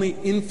are only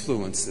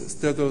influences.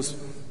 They're those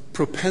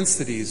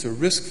propensities or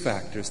risk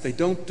factors. They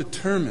don't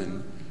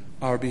determine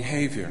our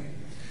behavior.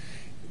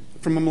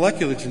 From a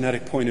molecular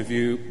genetic point of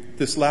view,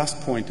 this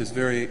last point is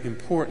very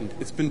important.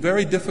 It's been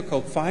very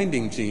difficult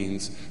finding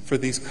genes for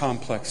these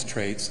complex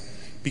traits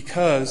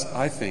because,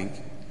 I think,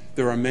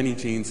 there are many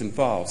genes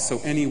involved. So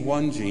any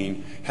one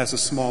gene has a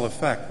small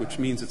effect, which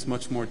means it's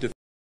much more difficult.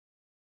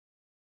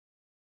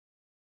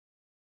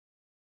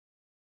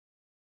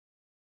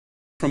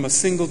 From a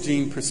single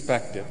gene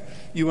perspective,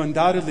 you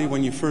undoubtedly,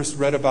 when you first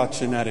read about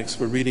genetics,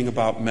 were reading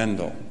about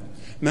Mendel.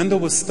 Mendel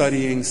was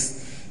studying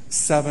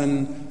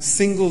 7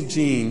 single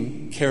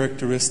gene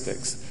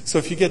characteristics. So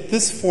if you get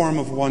this form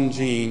of one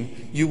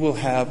gene, you will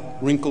have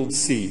wrinkled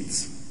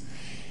seeds.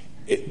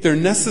 They're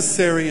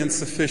necessary and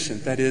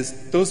sufficient. That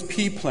is, those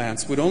pea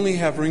plants would only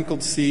have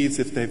wrinkled seeds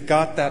if they've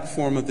got that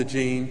form of the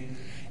gene,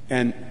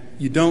 and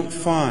you don't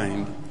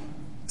find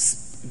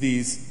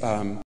these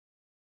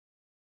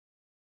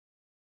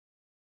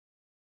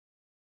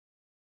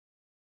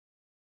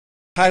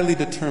highly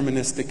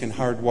deterministic and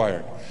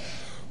hardwired.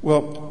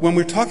 Well, when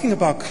we're talking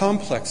about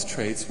complex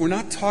traits, we're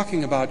not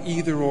talking about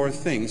either-or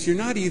things. You're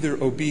not either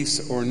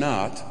obese or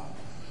not,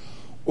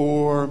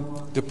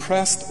 or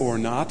depressed or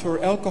not,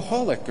 or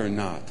alcoholic or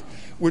not.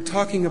 We're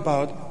talking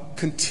about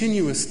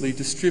continuously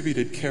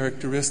distributed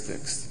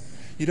characteristics.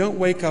 You don't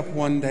wake up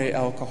one day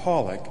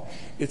alcoholic.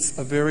 It's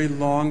a very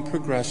long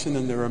progression,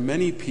 and there are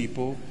many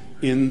people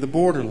in the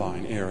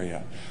borderline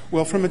area.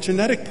 Well, from a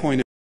genetic point of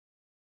view,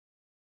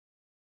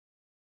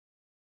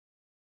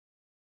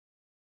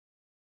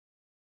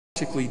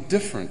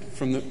 different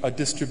from a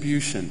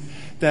distribution,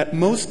 that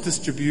most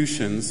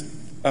distributions,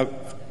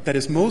 that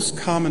is, most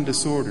common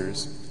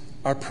disorders,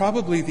 are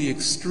probably the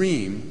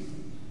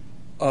extreme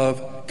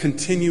of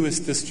continuous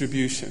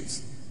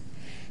distributions.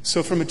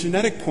 So from a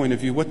genetic point of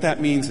view, what that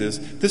means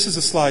is, this is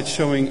a slide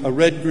showing a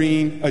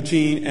red-green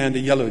gene and a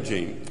yellow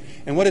gene.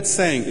 And what it's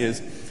saying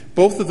is,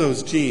 both of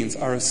those genes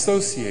are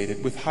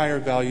associated with higher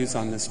values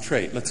on this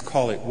trait. Let's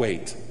call it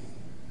weight.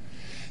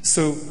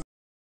 So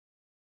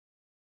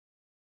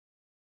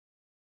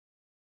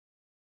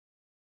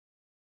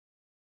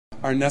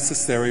are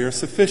necessary or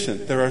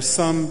sufficient. There are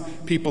some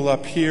people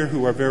up here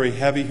who are very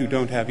heavy who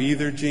don't have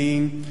either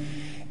gene,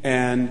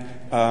 and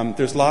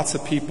there's lots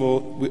of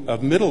people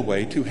of middle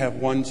weight who have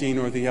one gene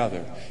or the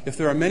other. If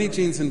there are many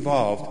genes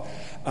involved,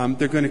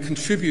 they're going to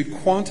contribute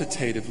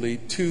quantitatively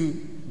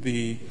to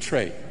the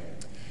trait.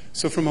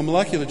 So from a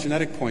molecular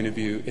genetic point of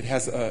view, it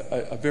has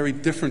a very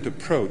different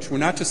approach. We're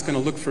not just going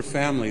to look for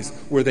families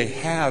where they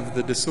have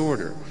the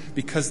disorder,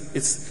 because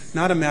it's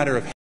not a matter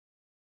of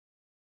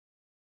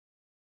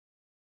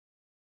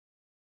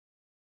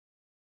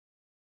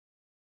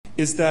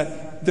is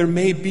that there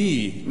may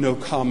be no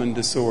common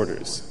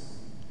disorders.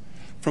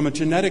 From a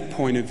genetic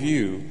point of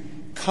view,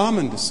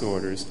 common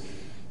disorders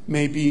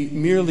may be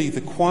merely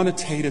the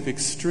quantitative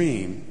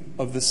extreme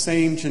of the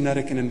same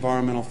genetic and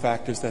environmental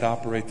factors that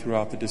operate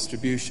throughout the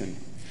distribution.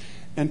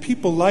 And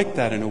people like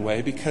that in a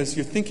way because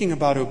you're thinking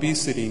about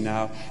obesity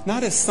now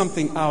not as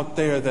something out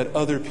there that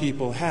other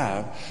people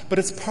have, but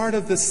it's part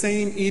of the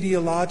same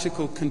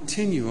etiological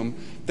continuum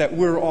that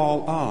we're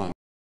all on.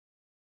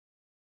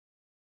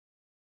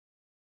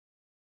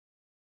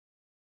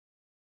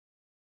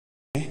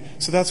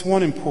 So that's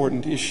one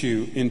important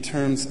issue in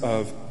terms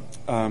of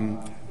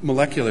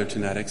molecular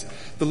genetics.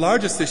 The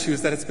largest issue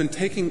is that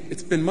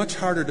it's been much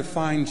harder to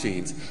find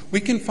genes. We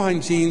can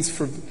find genes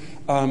for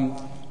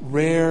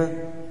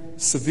rare,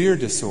 severe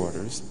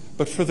disorders,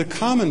 but for the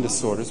common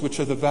disorders,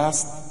 which are the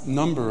vast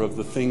number of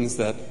the things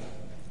that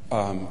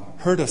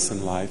hurt us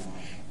in life,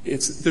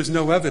 there's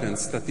no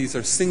evidence that these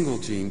are single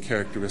gene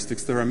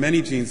characteristics. There are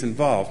many genes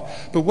involved.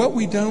 But what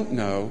we don't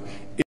know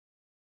is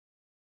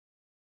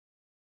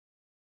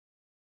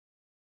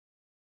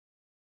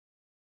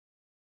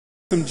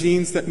some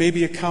genes that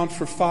maybe account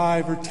for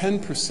 5 or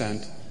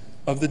 10%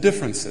 of the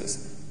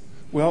differences.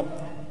 Well,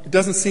 it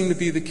doesn't seem to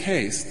be the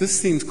case. This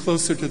seems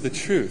closer to the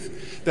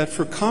truth, that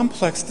for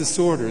complex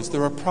disorders,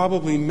 there are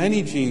probably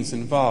many genes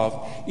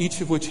involved,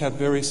 each of which have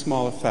very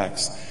small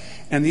effects.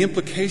 And the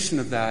implication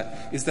of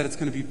that is that it's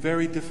going to be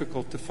very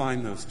difficult to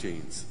find those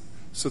genes.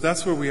 So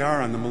that's where we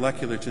are on the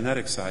molecular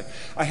genetics side.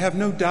 I have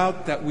no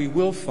doubt that we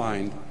will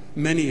find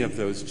many of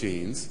those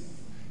genes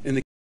in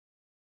the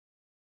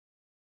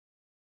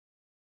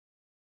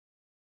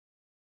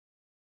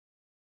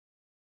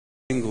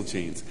single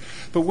genes.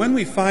 But when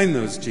we find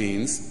those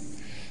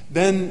genes,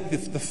 then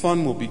the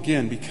fun will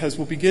begin, because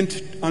we'll begin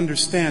to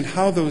understand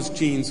how those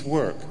genes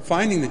work.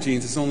 Finding the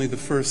genes is only the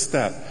first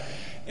step.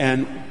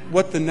 And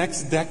what the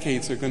next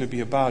decades are going to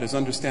be about is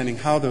understanding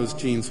how those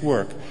genes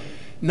work.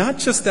 Not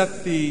just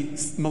at the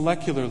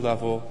molecular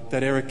level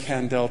that Eric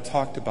Kandel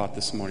talked about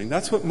this morning.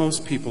 That's what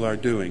most people are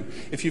doing.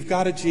 If you've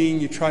got a gene,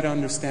 you try to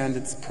understand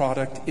its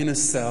product in a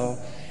cell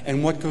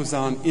and what goes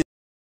on in it.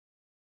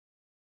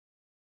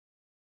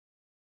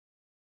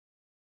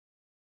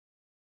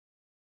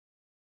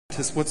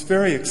 What's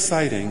very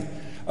exciting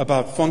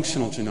about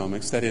functional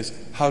genomics, that is,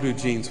 how do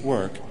genes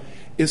work,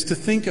 is to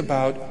think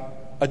about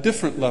a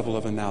different level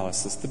of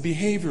analysis, the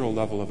behavioral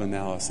level of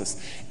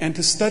analysis, and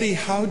to study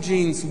how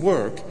genes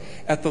work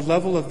at the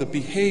level of the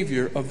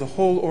behavior of the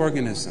whole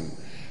organism,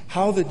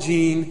 how the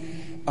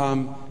gene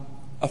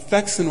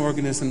affects an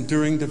organism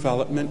during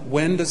development,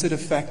 when does it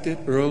affect it,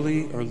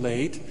 early or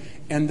late,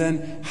 and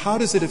then how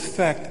does it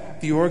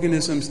affect the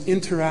organism's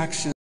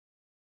interaction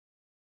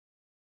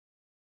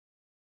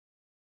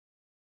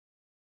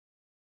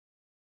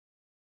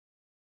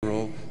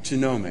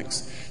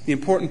genomics. The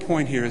important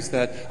point here is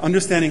that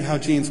understanding how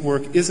genes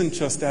work isn't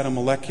just at a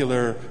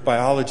molecular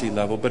biology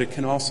level, but it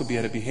can also be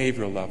at a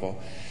behavioral level.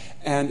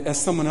 And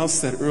as someone else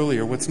said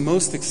earlier, what's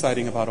most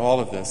exciting about all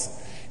of this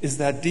is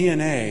that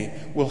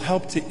DNA will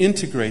help to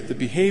integrate the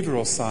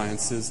behavioral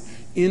sciences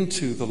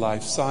into the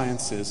life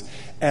sciences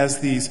as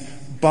these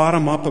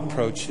bottom-up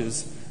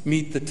approaches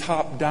meet the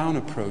top-down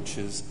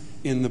approaches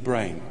in the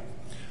brain.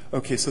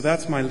 Okay, so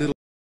that's my little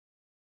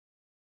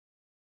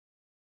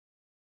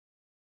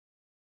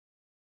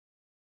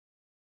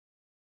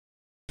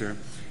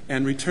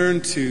and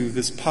return to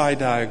this pie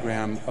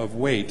diagram of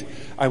weight.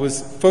 I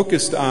was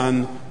focused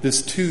on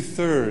this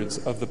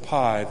 2/3 of the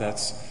pie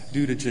that's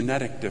due to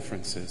genetic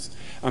differences.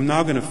 I'm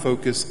now going to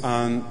focus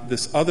on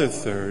this other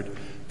third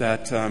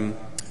that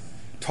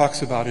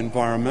talks about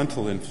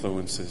environmental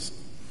influences.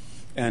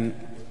 And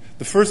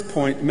the first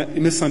point,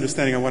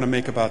 misunderstanding I want to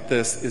make about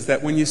this, is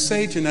that when you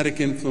say genetic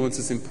influence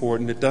is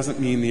important, it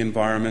doesn't mean the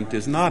environment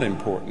is not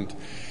important.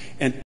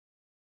 And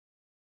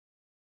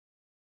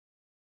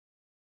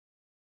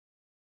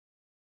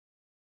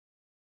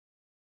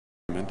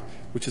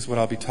which is what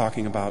I'll be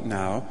talking about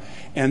now,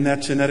 and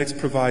that genetics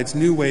provides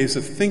new ways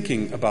of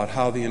thinking about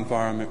how the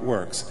environment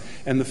works.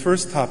 And the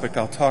first topic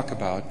I'll talk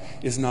about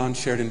is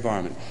non-shared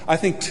environment. I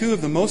think two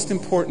of the most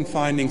important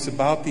findings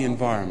about the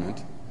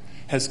environment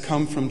has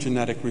come from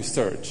genetic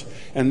research.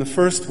 And the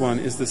first one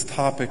is this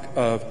topic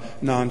of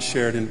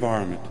non-shared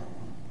environment.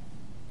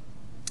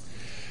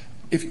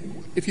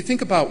 If you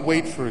think about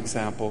weight, for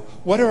example,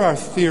 what are our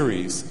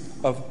theories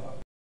of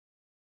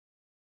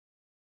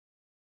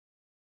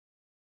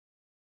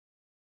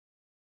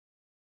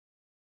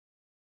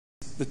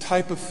the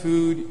type of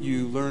food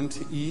you learn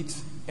to eat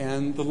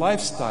and the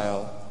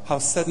lifestyle, how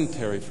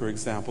sedentary, for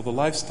example, the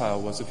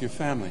lifestyle was of your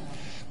family.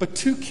 But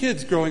two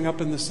kids growing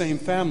up in the same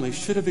family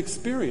should have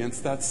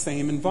experienced that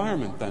same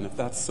environment then, if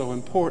that's so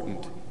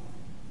important.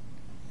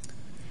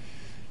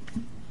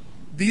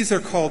 These are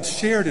called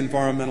shared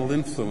environmental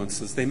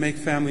influences. They make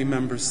family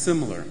members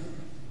similar.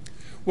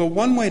 Well,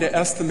 one way to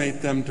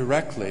estimate them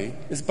directly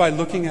is by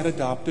looking at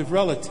adoptive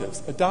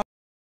relatives.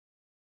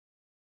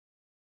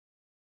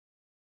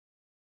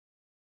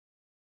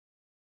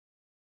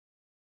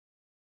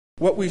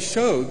 What we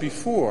showed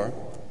before,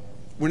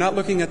 we're not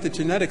looking at the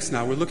genetics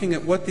now, we're looking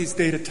at what these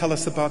data tell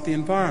us about the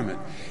environment.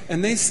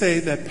 And they say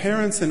that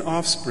parents and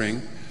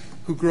offspring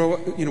who grow,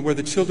 where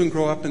the children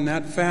grow up in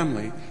that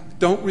family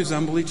don't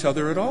resemble each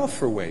other at all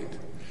for weight.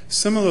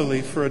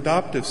 Similarly, for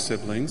adoptive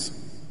siblings,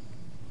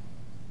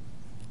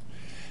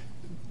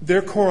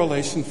 their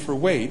correlation for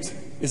weight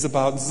is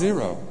about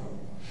 0.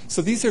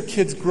 So these are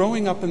kids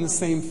growing up in the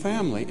same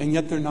family, and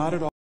yet they're not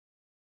at all.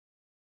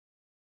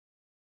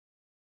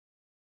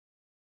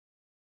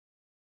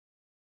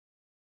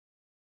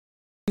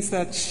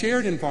 That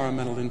shared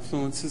environmental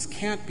influences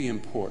can't be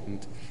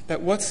important,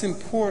 that what's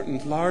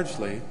important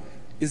largely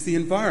is the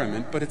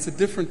environment, but it's a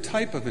different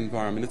type of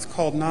environment. It's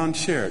called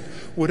non-shared.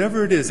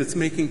 Whatever it is, it's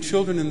making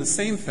children in the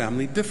same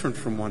family different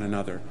from one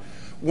another.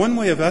 One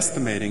way of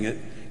estimating it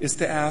is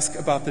to ask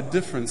about the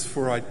difference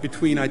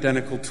between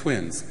identical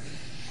twins.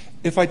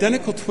 If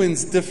identical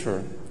twins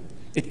differ,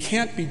 it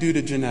can't be due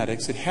to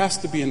genetics, it has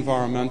to be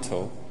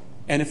environmental,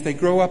 and if they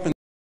grow up in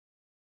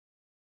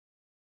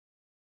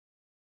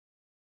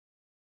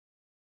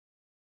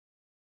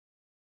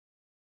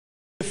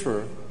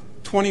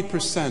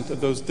 20% of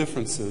those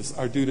differences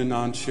are due to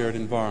non-shared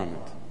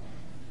environment.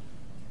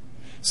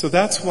 So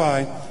that's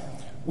why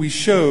we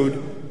showed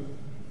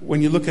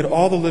when you look at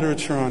all the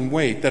literature on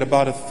weight, that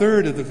about a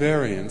third of the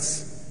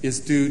variance is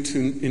due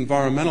to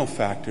environmental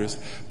factors,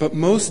 but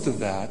most of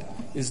that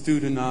is due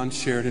to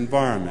non-shared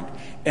environment,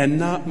 and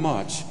not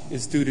much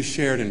is due to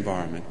shared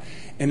environment.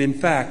 And in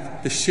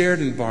fact, the shared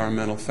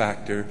environmental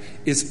factor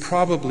is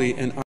probably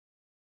an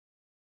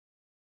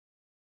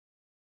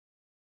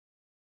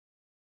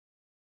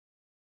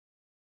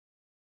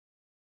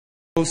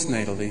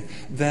postnatally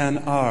than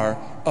are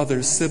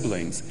other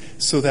siblings,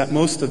 so that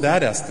most of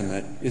that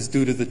estimate is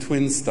due to the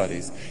twin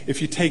studies.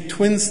 If you take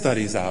twin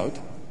studies out,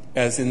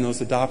 as in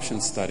those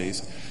adoption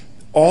studies,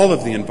 all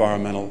of the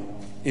environmental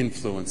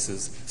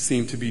influences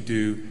seem to be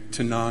due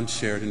to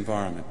non-shared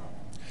environment.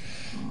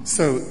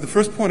 So the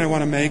first point I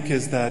want to make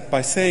is that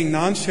by saying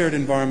non-shared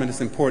environment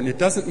is important, it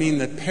doesn't mean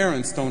that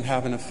parents don't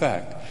have an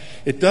effect.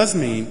 It does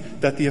mean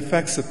that the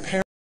effects of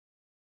parents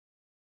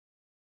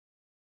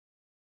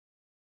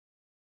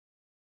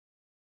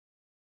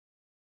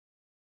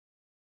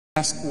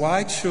ask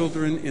why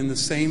children in the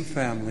same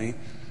family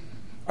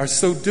are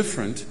so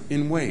different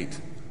in weight.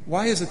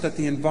 Why is it that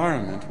the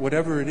environment,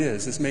 whatever it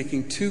is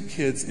making two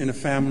kids in a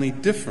family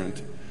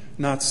different,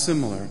 not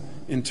similar,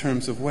 in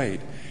terms of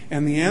weight?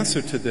 And the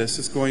answer to this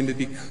is going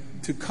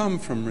to come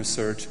from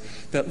research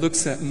that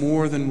looks at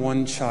more than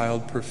one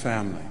child per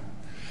family.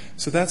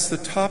 So that's the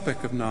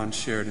topic of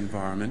non-shared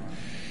environment.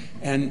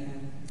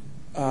 And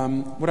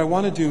what I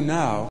want to do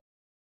now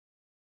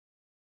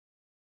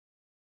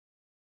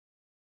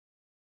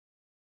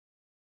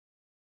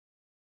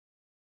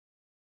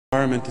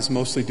environment is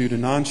mostly due to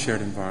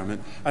non-shared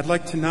environment. I'd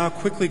like to now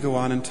quickly go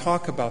on and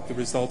talk about the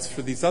results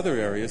for these other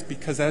areas,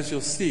 because as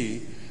you'll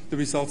see, the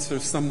results are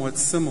somewhat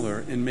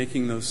similar in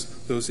making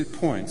those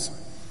points.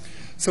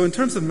 So in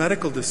terms of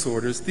medical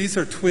disorders, these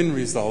are twin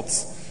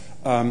results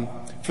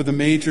for the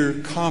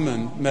major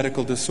common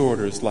medical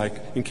disorders, like,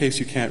 in case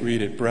you can't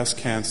read it, breast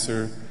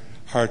cancer,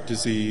 heart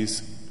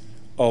disease,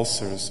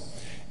 ulcers.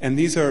 And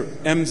these are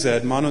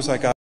MZ,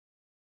 monozygotic.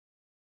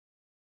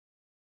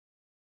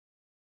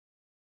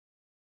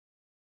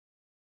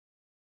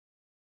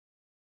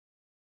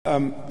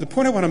 The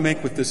point I want to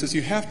make with this is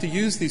you have to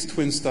use these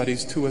twin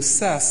studies to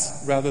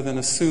assess rather than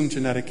assume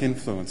genetic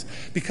influence.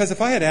 Because if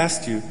I had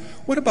asked you,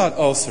 what about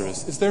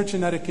ulcers? Is there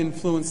genetic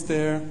influence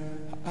there?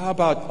 How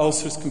about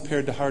ulcers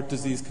compared to heart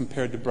disease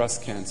compared to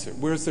breast cancer?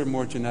 Where is there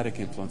more genetic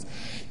influence?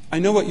 I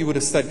know what you would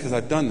have said because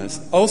I've done this.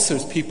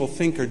 Ulcers people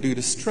think are due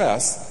to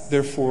stress,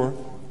 therefore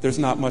there's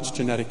not much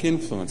genetic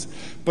influence.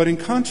 But in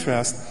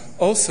contrast,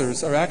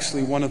 ulcers are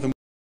actually one of the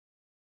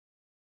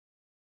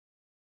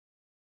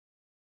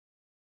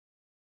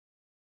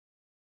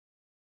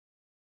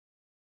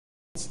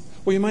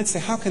Well, you might say,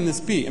 how can this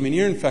be? I mean,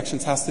 ear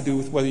infections has to do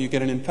with whether you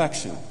get an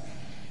infection.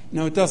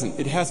 No, it doesn't.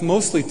 It has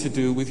mostly to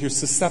do with your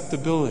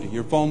susceptibility,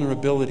 your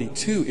vulnerability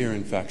to ear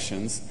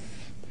infections,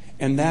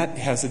 and that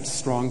has a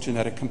strong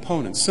genetic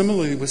component.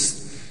 Similarly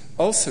with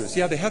ulcers,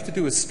 yeah, they have to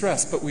do with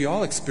stress, but we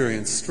all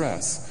experience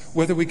stress.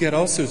 Whether we get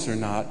ulcers or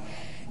not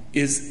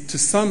is to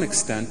some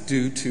extent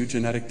due to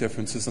genetic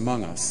differences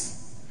among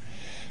us.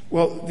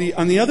 Well,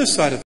 on the other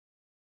side of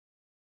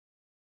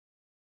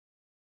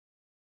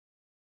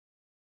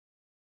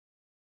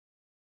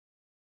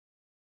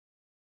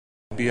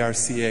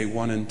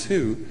BRCA1 and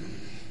 2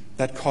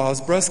 that cause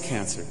breast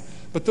cancer.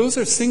 But those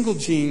are single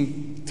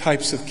gene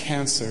types of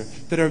cancer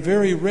that are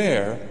very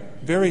rare,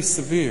 very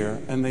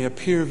severe, and they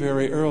appear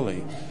very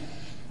early.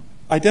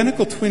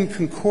 Identical twin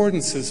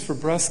concordances for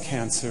breast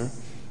cancer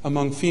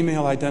among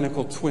female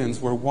identical twins,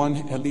 where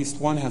at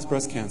least one has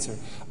breast cancer,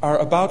 are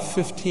about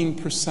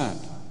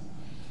 15%.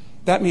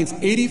 That means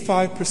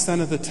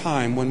 85% of the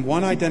time when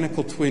one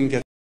identical twin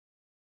gets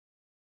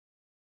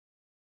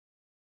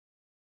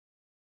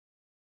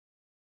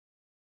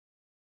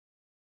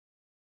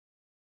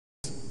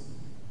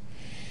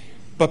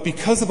But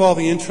because of all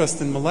the interest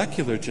in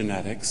molecular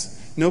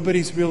genetics,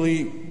 nobody's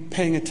really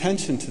paying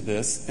attention to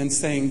this and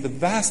saying the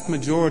vast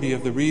majority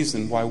of the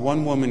reason why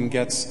one woman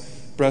gets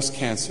breast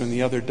cancer and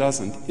the other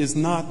doesn't is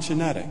not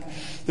genetic.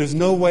 There's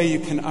no way you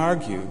can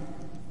argue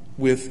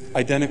with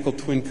identical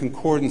twin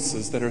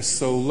concordances that are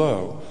so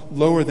low,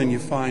 lower than you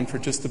find for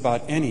just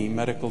about any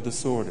medical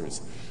disorders.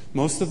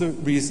 Most of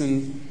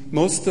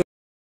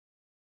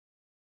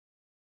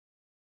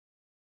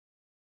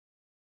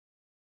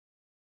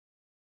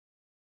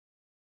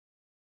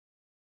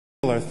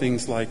are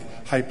things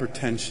like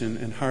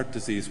hypertension and heart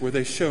disease, where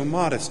they show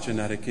modest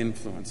genetic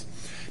influence.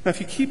 Now, if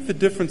you keep the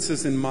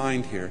differences in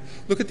mind here,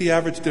 look at the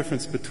average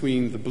difference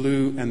between the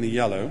blue and the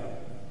yellow.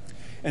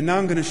 And now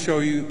I'm going to show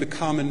you the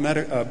common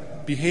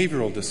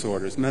behavioral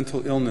disorders,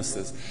 mental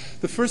illnesses.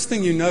 The first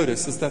thing you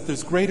notice is that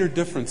there's greater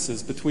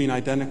differences between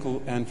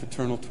identical and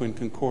fraternal twin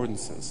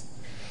concordances.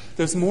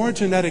 There's more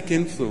genetic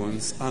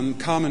influence on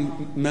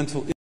common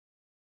mental illnesses.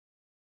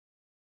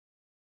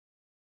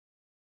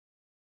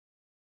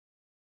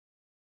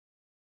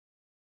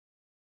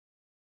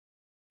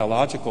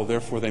 Biological,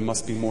 therefore they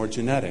must be more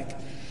genetic.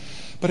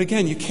 But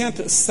again, you can't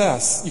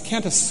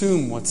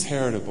assume what's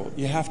heritable.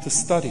 You have to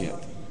study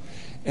it.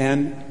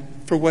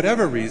 And for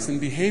whatever reason,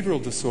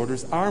 behavioral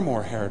disorders are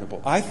more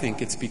heritable. I think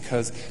it's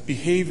because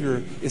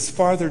behavior is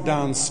farther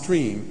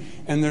downstream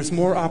and there's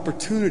more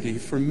opportunity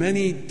for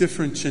many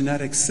different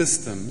genetic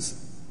systems,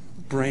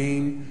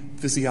 brain,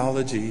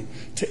 physiology,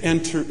 to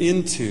enter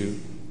into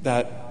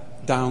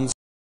that downstream.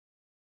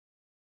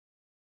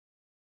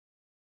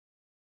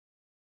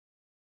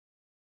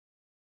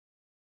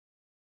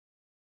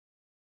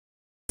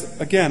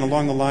 Again,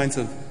 along the lines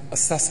of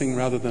assessing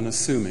rather than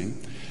assuming,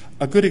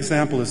 a good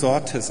example is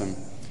autism.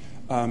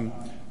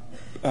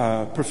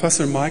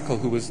 Professor Michael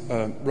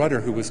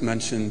Rudder, who was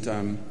mentioned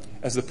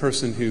as the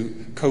person who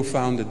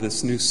co-founded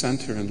this new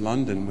center in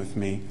London with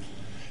me,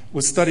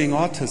 was studying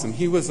autism.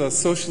 He was a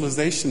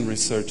socialization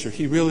researcher.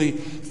 He really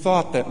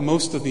thought that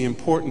most of the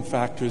important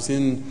factors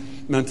in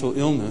mental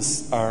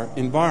illness are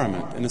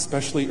environment, and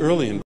especially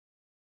early environment.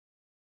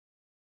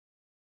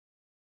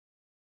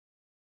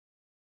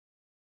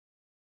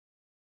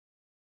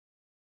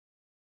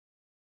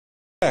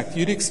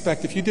 You'd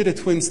expect, if you did a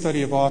twin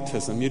study of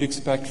autism, you'd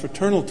expect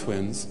fraternal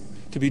twins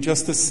to be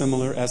just as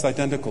similar as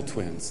identical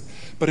twins.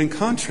 But in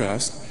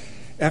contrast,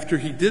 after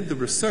he did the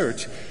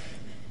research,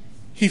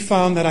 he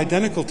found that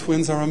identical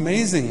twins are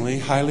amazingly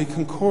highly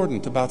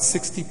concordant, about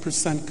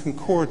 60%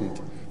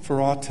 concordant for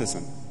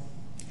autism,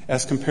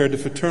 as compared to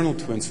fraternal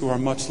twins who are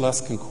much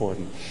less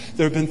concordant.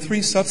 There have been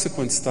 3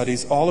 subsequent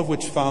studies, all of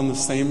which found the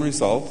same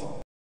result.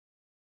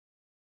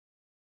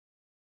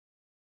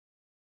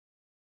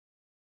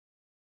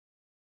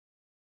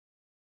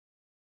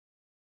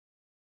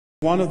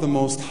 One of the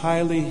most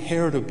highly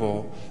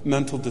heritable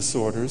mental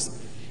disorders,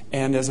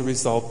 and as a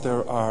result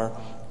there are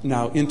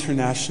now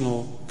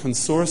international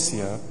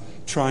consortia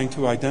trying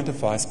to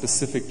identify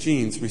specific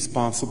genes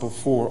responsible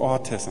for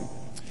autism.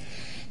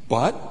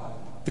 But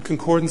the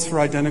concordance for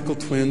identical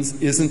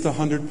twins isn't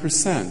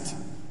 100%.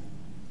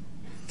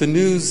 The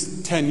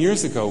news 10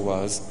 years ago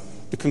was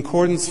the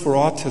concordance for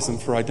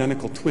autism for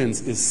identical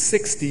twins is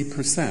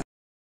 60%.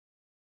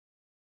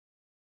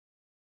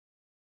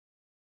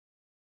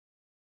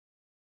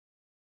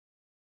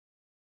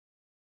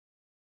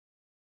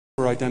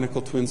 For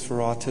identical twins for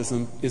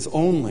autism is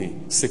only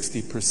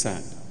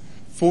 60%.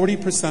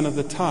 40% of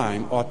the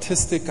time,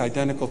 autistic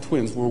identical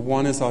twins, where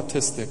one is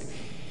autistic,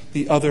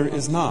 the other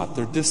is not.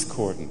 They're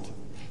discordant.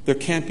 There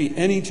can't be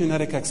any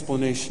genetic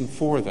explanation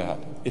for that.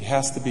 It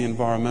has to be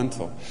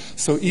environmental.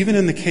 So even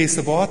in the case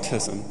of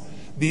autism,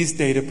 these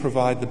data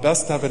provide the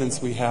best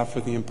evidence we have for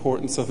the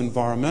importance of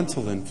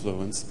environmental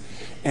influence,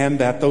 and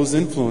that those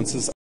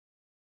influences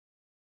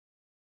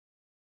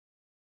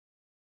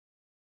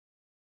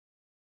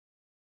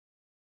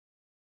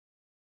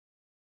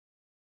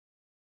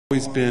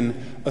always been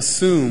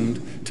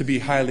assumed to be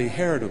highly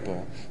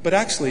heritable, but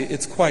actually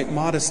it's quite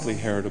modestly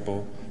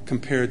heritable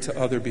compared to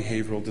other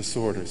behavioral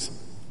disorders.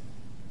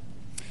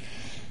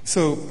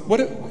 So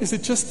is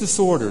it just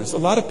disorders? A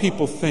lot of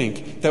people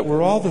think that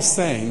we're all the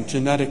same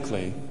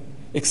genetically,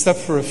 except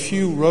for a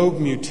few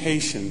rogue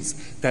mutations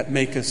that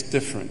make us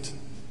different.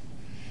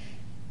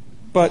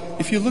 But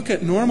if you look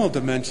at normal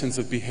dimensions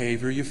of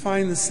behavior, you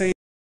find the same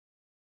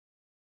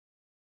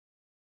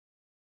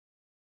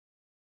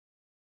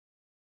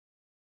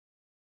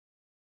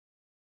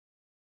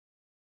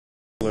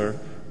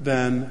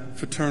than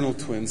fraternal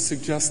twins,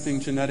 suggesting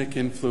genetic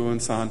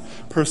influence on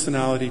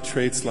personality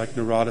traits like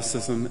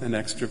neuroticism and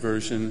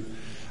extroversion,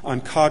 on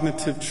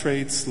cognitive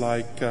traits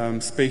like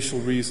spatial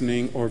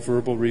reasoning or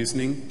verbal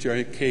reasoning.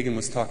 Jerry Kagan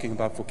was talking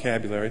about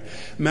vocabulary.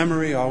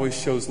 Memory always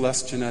shows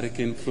less genetic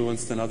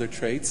influence than other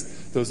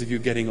traits. Those of you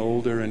getting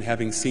older and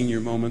having senior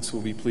moments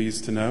will be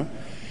pleased to know.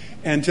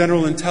 And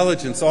general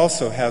intelligence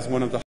also has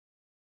one of the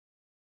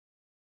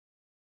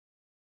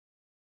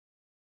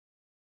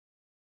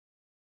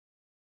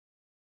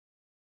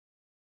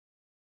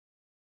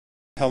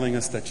telling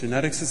us that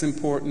genetics is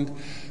important,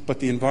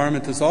 but the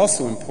environment is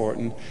also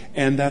important,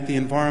 and that the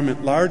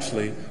environment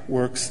largely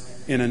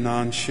works in a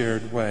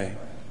non-shared way.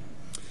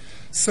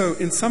 So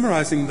in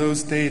summarizing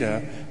those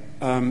data,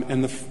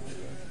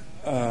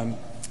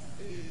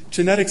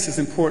 genetics is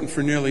important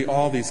for nearly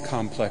all these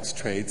complex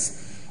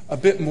traits, a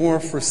bit more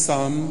for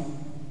some,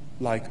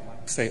 like,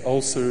 say,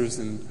 ulcers,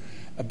 and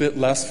a bit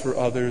less for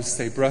others,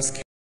 say, breast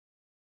cancer.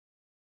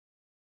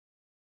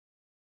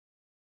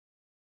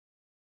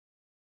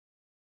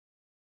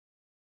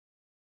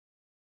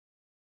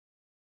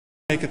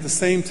 At the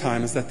same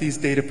time is that these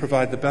data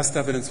provide the best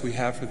evidence we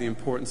have for the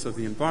importance of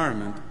the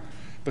environment,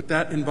 but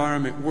that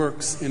environment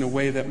works in a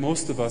way that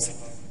most of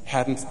us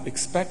hadn't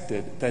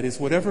expected. That is,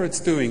 whatever it's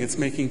doing, it's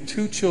making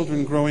 2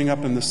 children growing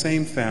up in the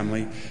same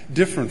family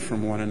different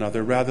from one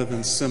another rather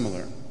than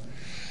similar.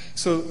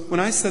 So when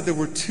I said there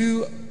were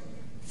 2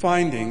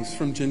 findings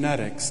from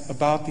genetics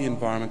about the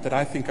environment that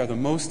I think are the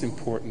most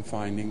important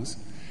findings,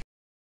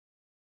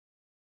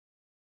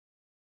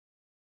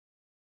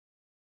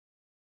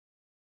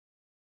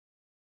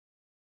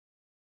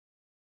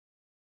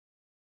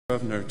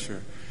 of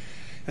nurture.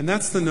 And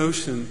that's the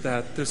notion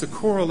that there's a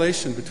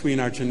correlation between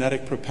our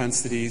genetic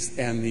propensities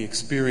and the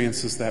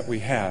experiences that we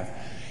have.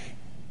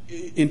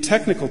 In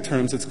technical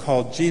terms, it's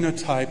called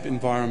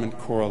genotype-environment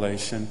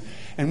correlation.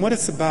 And what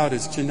it's about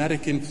is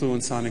genetic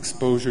influence on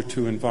exposure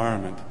to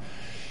environment.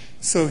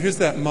 So here's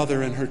that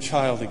mother and her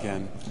child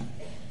again.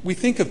 We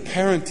think of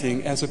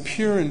parenting as a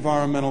pure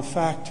environmental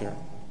factor,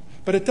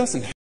 but it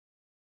doesn't have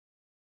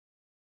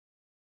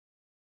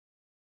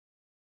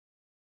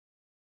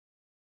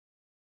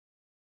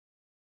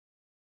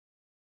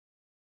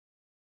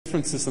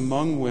differences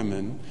among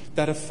women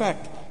that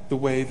affect the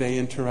way they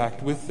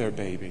interact with their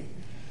baby.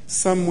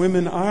 Some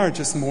women are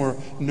just more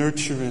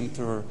nurturant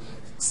or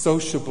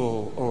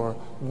sociable or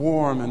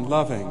warm and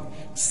loving.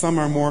 Some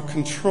are more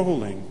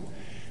controlling.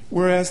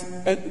 Whereas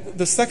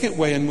the second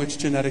way in which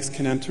genetics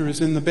can enter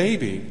is in the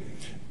baby.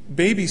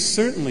 Babies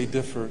certainly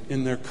differ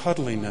in their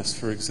cuddliness,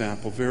 for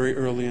example, very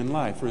early in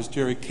life, or as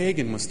Jerry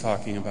Kagan was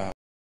talking about.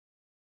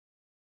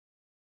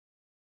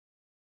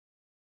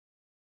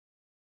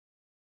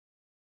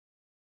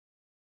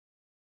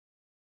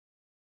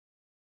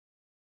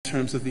 In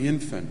terms of the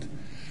infant.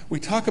 We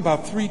talk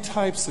about three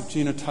types of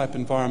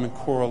genotype-environment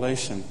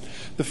correlation.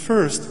 The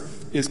first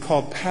is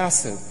called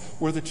passive,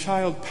 where the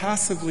child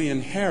passively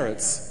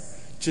inherits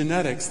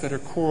genetics that are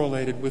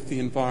correlated with the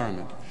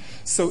environment.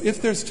 So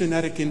if there's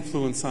genetic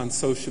influence on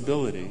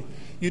sociability,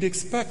 you'd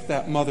expect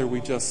that mother we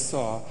just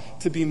saw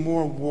to be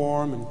more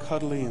warm and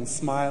cuddly and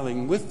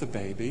smiling with the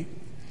baby,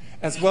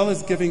 as well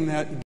as giving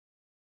that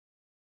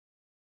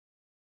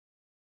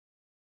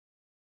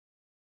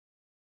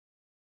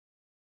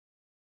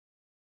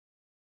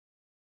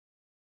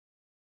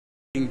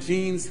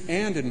genes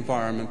and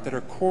environment that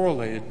are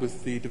correlated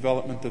with the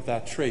development of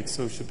that trait,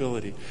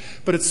 sociability.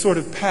 But it's sort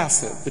of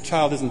passive. The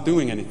child isn't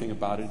doing anything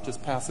about it. It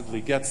just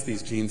passively gets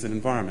these genes and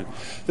environment.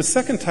 The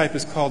second type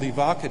is called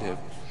evocative,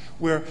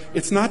 where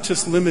it's not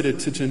just limited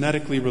to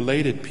genetically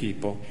related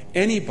people.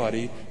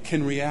 Anybody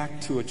can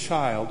react to a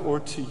child or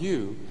to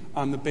you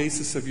on the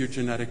basis of your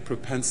genetic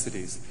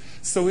propensities.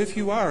 So if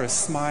you are a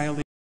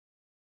smiley,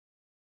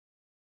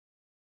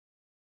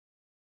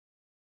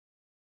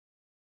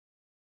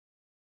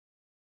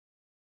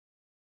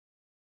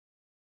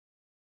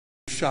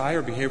 shy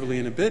or behaviorally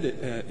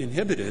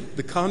inhibited,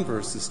 the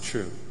converse is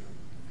true.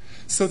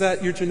 So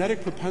that your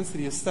genetic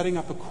propensity is setting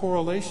up a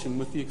correlation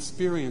with the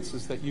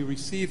experiences that you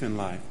receive in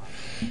life.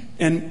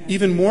 And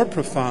even more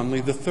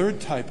profoundly, the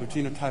third type of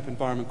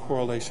genotype-environment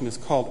correlation is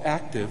called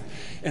active,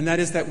 and that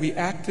is that we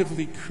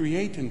actively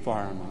create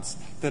environments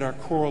that are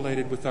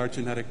correlated with our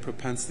genetic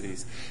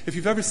propensities. If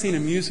you've ever seen a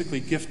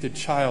musically gifted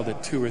child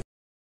at 2 or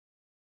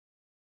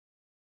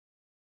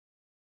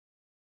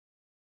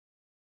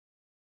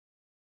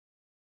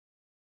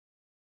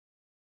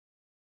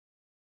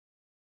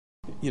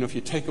if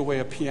you take away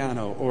a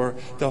piano, or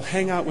they'll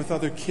hang out with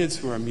other kids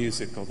who are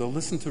musical, they'll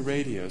listen to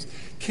radios.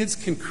 Kids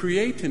can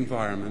create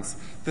environments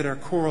that are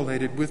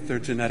correlated with their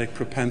genetic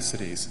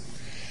propensities.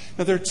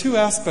 Now, there are two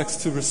aspects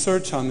to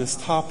research on this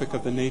topic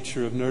of the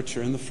nature of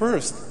nurture, and the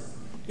first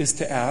is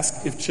to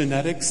ask if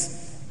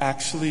genetics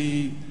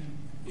actually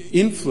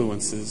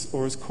influences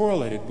or is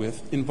correlated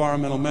with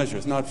environmental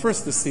measures. Now, at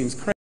first this seems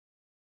crazy.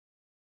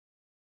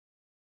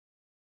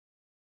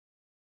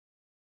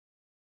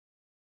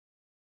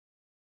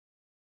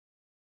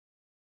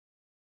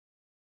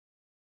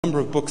 Number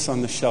of books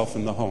on the shelf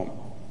in the home.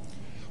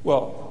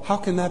 Well, how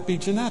can that be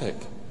genetic?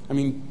 I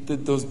mean,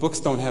 those books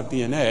don't have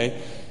DNA.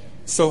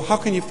 So how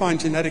can you find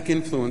genetic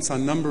influence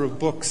on number of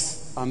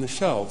books on the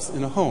shelves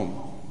in a home?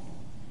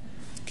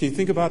 Can you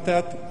think about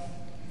that?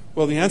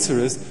 Well, the answer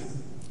is,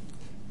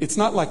 it's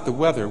not like the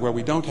weather where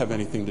we don't have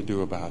anything to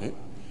do about it.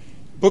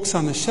 Books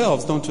on the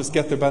shelves don't just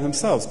get there by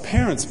themselves.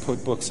 Parents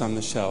put books on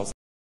the shelves.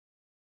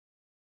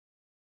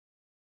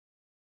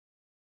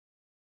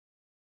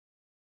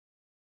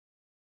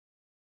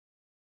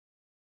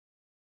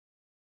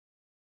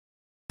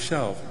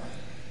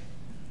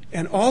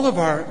 And all of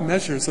our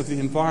measures of the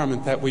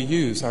environment that we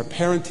use, our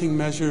parenting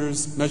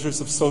measures, measures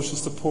of social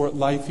support,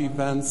 life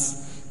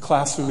events,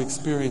 classroom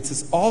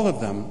experiences, all of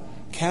them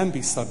can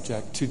be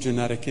subject to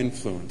genetic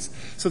influence.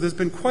 So there's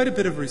been quite a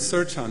bit of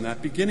research on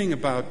that, beginning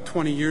about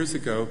 20 years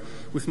ago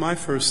with my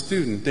first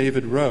student,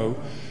 David Rowe,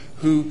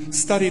 who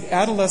studied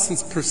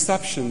adolescents'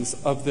 perceptions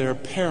of their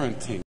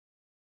parenting.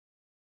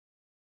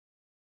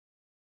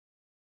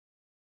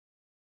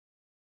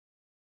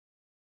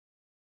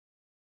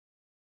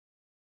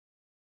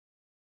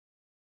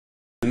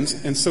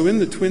 And so in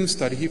the twin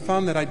study, he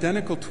found that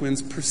identical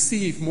twins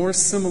perceive more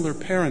similar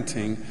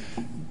parenting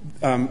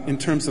in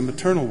terms of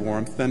maternal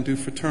warmth than do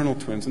fraternal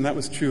twins. And that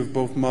was true of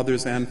both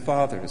mothers and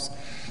fathers,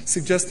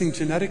 suggesting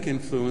genetic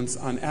influence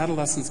on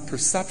adolescents'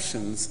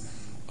 perceptions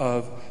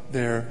of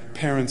their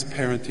parents'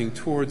 parenting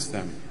towards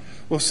them.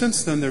 Well,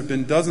 since then, there have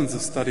been dozens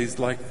of studies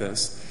like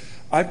this.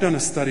 I've done a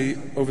study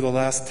over the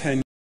last 10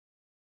 years.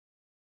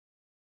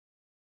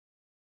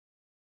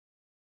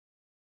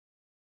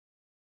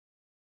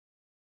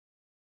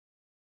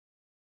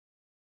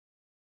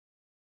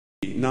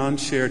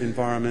 Non-shared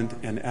environment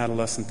and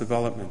adolescent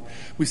development.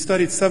 We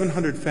studied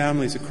 700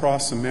 families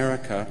across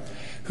America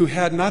who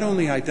had not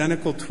only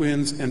identical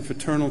twins and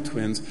fraternal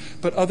twins,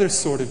 but other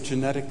sort of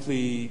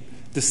genetically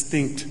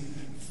distinct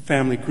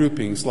family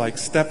groupings like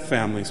step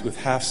families with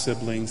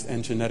half-siblings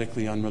and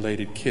genetically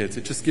unrelated kids.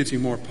 It just gives you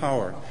more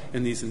power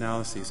in these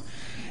analyses.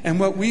 And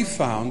what we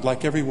found,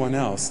 like everyone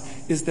else,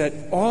 is that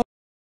all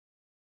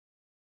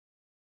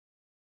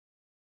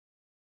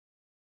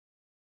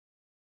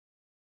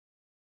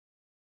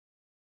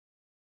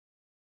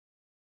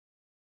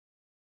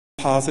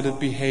positive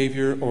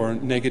behavior or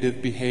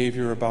negative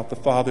behavior about the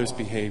father's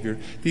behavior,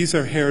 these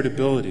are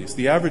heritabilities.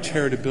 The average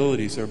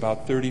heritabilities are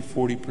about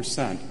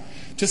 30-40%,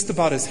 just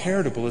about as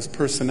heritable as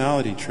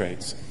personality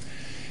traits.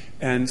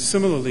 And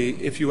similarly,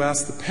 if you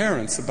ask the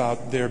parents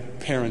about their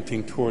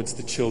parenting towards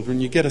the children,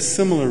 you get a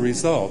similar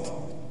result,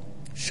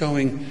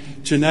 showing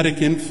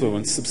genetic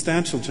influence,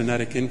 substantial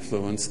genetic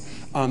influence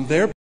on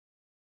their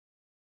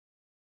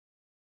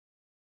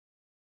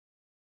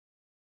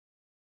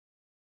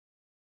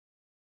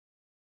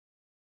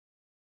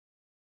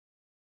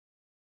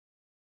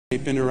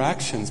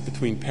interactions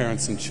between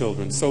parents and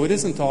children. So it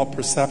isn't all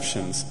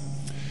perceptions.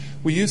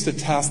 We used a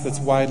task that's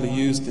widely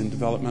used in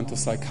developmental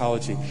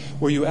psychology,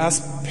 where you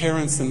ask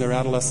parents and their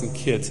adolescent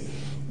kids,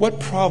 what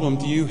problem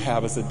do you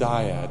have as a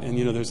dyad? And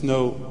there's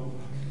no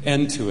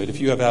end to it. If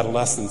you have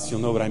adolescents,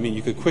 you'll know what I mean.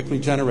 You could quickly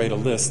generate a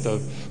list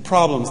of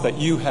problems that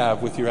you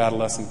have with your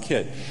adolescent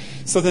kid.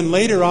 So then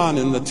later on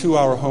in the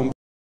 2-hour home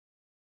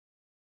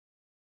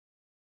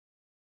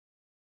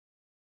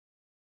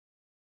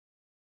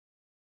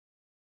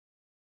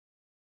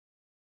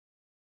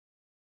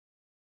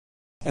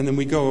and then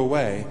we go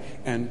away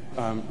and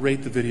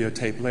rate the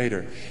videotape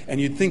later. And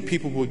you'd think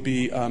people would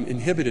be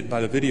inhibited by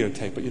the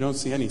videotape, but you don't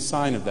see any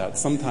sign of that.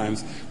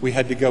 Sometimes we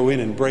had to go in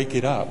and break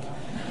it up.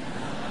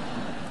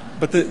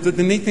 But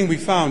the neat thing we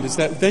found is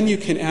that then you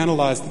can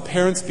analyze the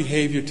parents'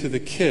 behavior to the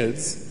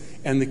kids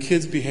and the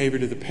kid's behavior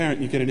to the parent,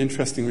 and you get an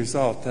interesting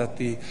result, that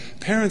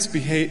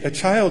a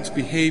child's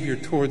behavior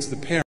towards the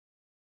parent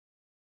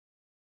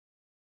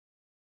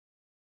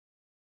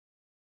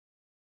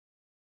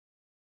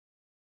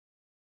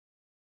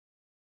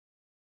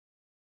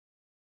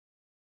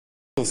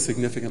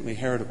significantly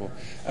heritable.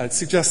 It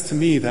suggests to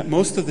me that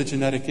most of the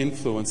genetic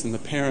influence in the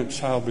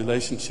parent-child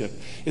relationship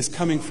is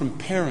coming from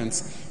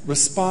parents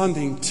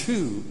responding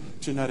to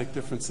genetic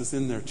differences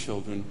in their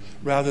children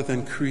rather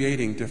than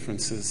creating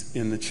differences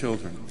in the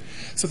children.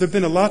 So there have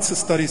been lots of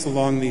studies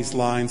along these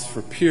lines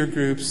for peer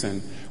groups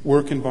and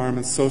work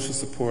environments, social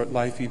support,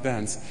 life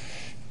events.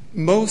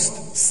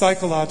 Most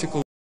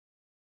psychological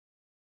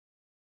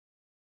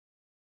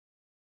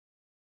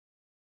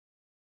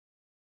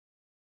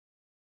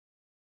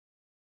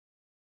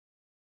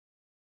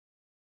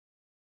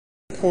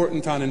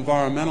important on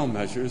environmental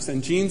measures,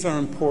 and genes are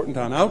important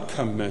on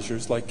outcome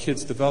measures like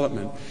kids'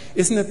 development.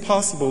 Isn't it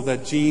possible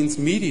that genes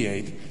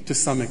mediate, to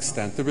some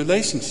extent, the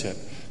relationship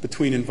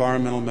between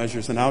environmental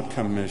measures and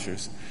outcome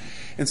measures?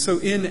 And so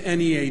in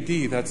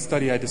NEAD, that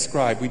study I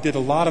described, we did a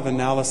lot of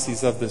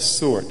analyses of this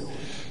sort.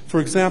 For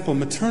example,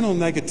 maternal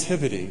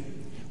negativity,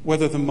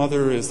 whether the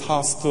mother is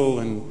hostile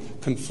and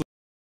conflicted,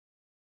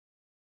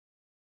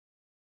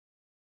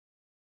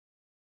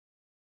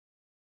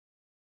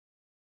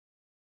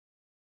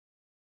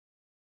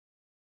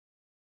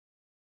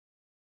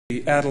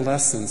 the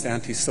adolescent's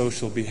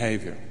antisocial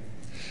behavior.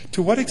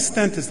 To what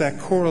extent is that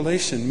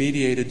correlation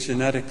mediated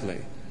genetically?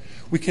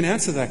 We can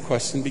answer that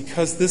question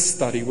because this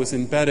study was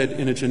embedded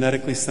in a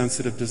genetically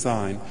sensitive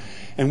design.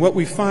 And what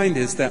we find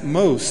is that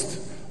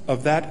most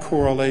of that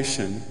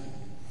correlation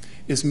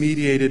is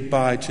mediated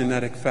by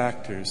genetic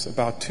factors,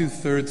 about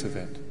 2/3 of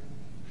it.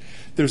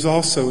 There's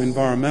also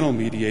environmental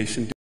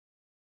mediation.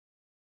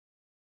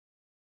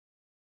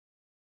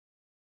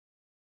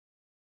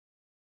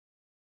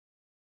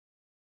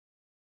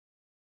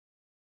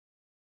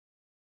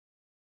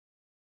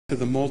 To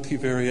the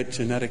multivariate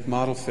genetic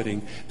model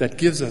fitting that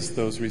gives us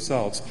those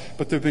results.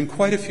 But there have been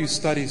quite a few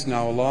studies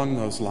now along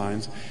those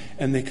lines,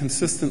 and they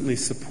consistently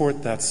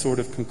support that sort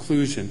of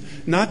conclusion,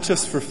 not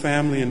just for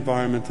family,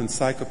 environment, and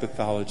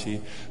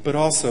psychopathology, but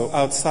also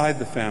outside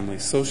the family,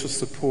 social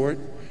support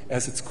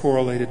as it's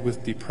correlated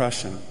with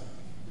depression.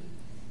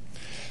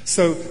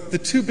 So the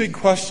two big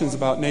questions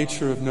about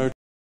nature of nurture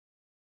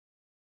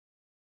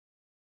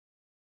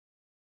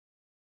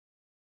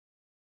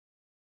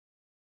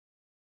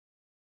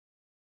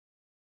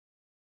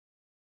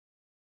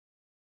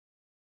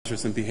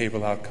and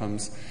behavioral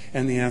outcomes,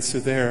 and the answer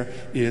there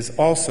is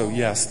also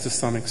yes, to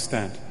some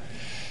extent.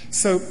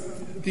 So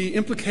the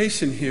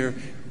implication here,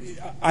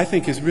 I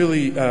think, is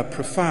really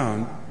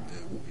profound.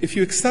 If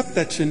you accept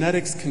that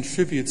genetics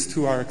contributes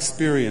to our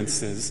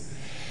experiences,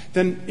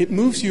 then it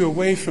moves you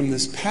away from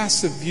this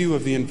passive view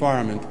of the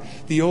environment,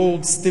 the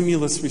old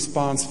stimulus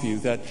response view,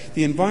 that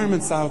the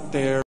environment's out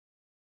there,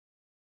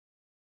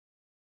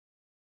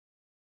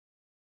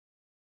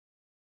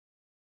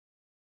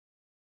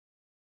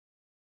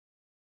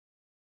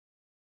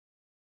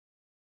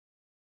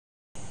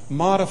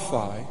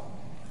 modify,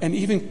 and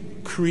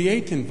even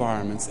create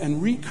environments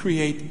and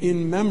recreate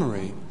in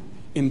memory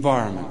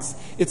environments.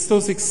 It's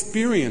those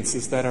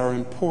experiences that are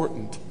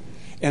important.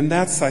 And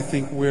that's, I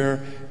think,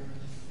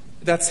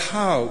 that's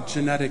how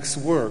genetics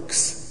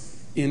works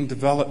in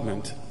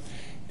development.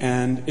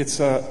 And it's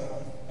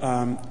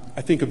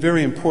I think, a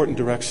very important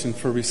direction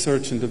for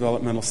research in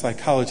developmental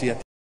psychology.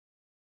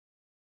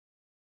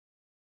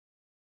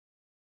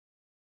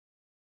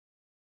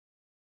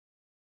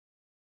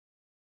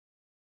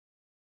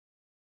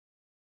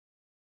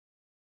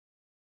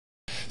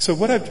 So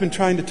what I've been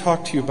trying to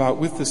talk to you about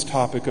with this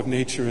topic of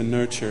nature and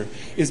nurture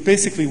is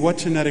basically what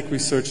genetic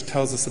research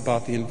tells us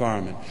about the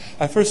environment.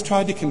 I first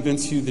tried to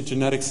convince you that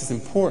genetics is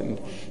important,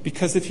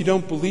 because if you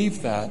don't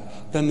believe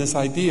that, then this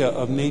idea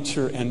of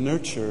nature and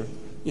nurture,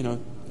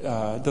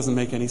 doesn't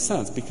make any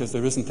sense, because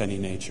there isn't any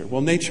nature.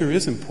 Well, nature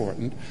is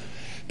important,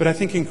 but I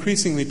think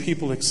increasingly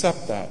people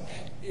accept that.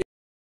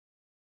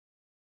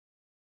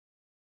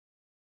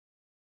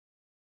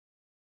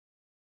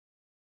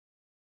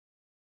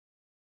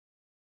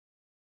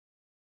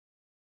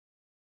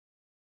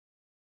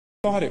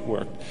 Thought it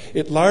worked.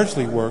 It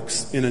largely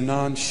works in a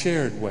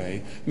non-shared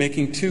way,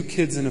 making two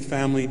kids in a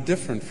family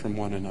different from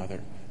one another,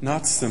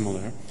 not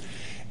similar.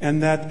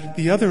 And that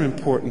the other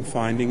important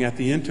finding at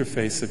the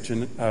interface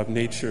of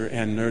nature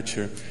and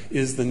nurture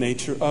is the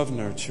nature of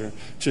nurture,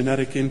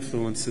 genetic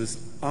influences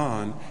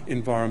on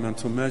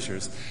environmental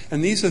measures.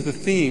 And these are the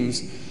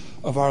themes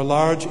of our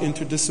large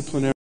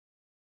interdisciplinary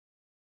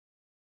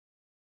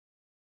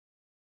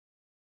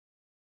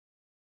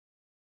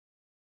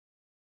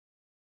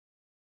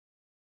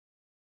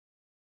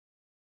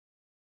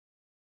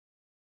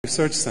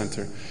Research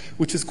Center,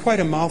 which is quite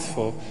a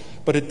mouthful,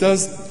 but it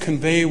does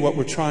convey what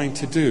we're trying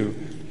to do.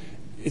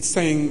 It's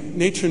saying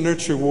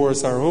nature-nurture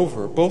wars are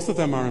over. Both of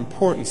them are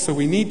important, so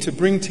we need to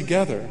bring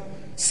together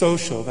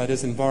social, that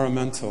is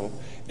environmental,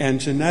 and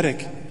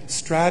genetic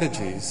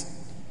strategies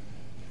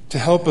to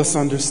help us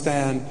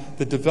understand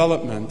the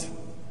development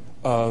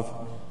of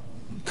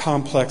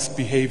complex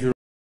behavior.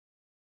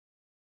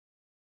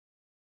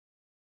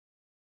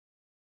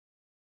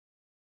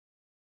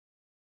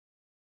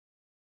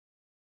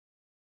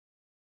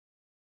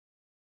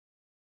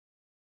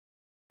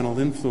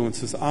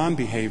 Influences on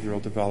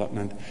behavioral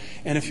development.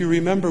 And if you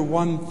remember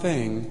one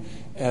thing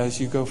as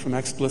you go from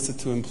explicit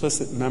to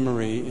implicit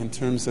memory in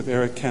terms of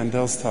Eric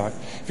Kandel's talk,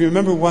 if you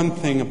remember one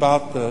thing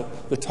about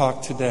the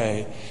talk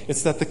today,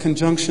 it's that the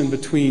conjunction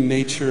between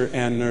nature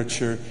and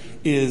nurture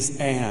is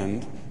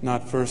and,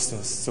 not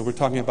versus. So we're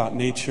talking about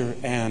nature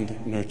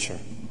and nurture.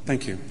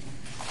 Thank you.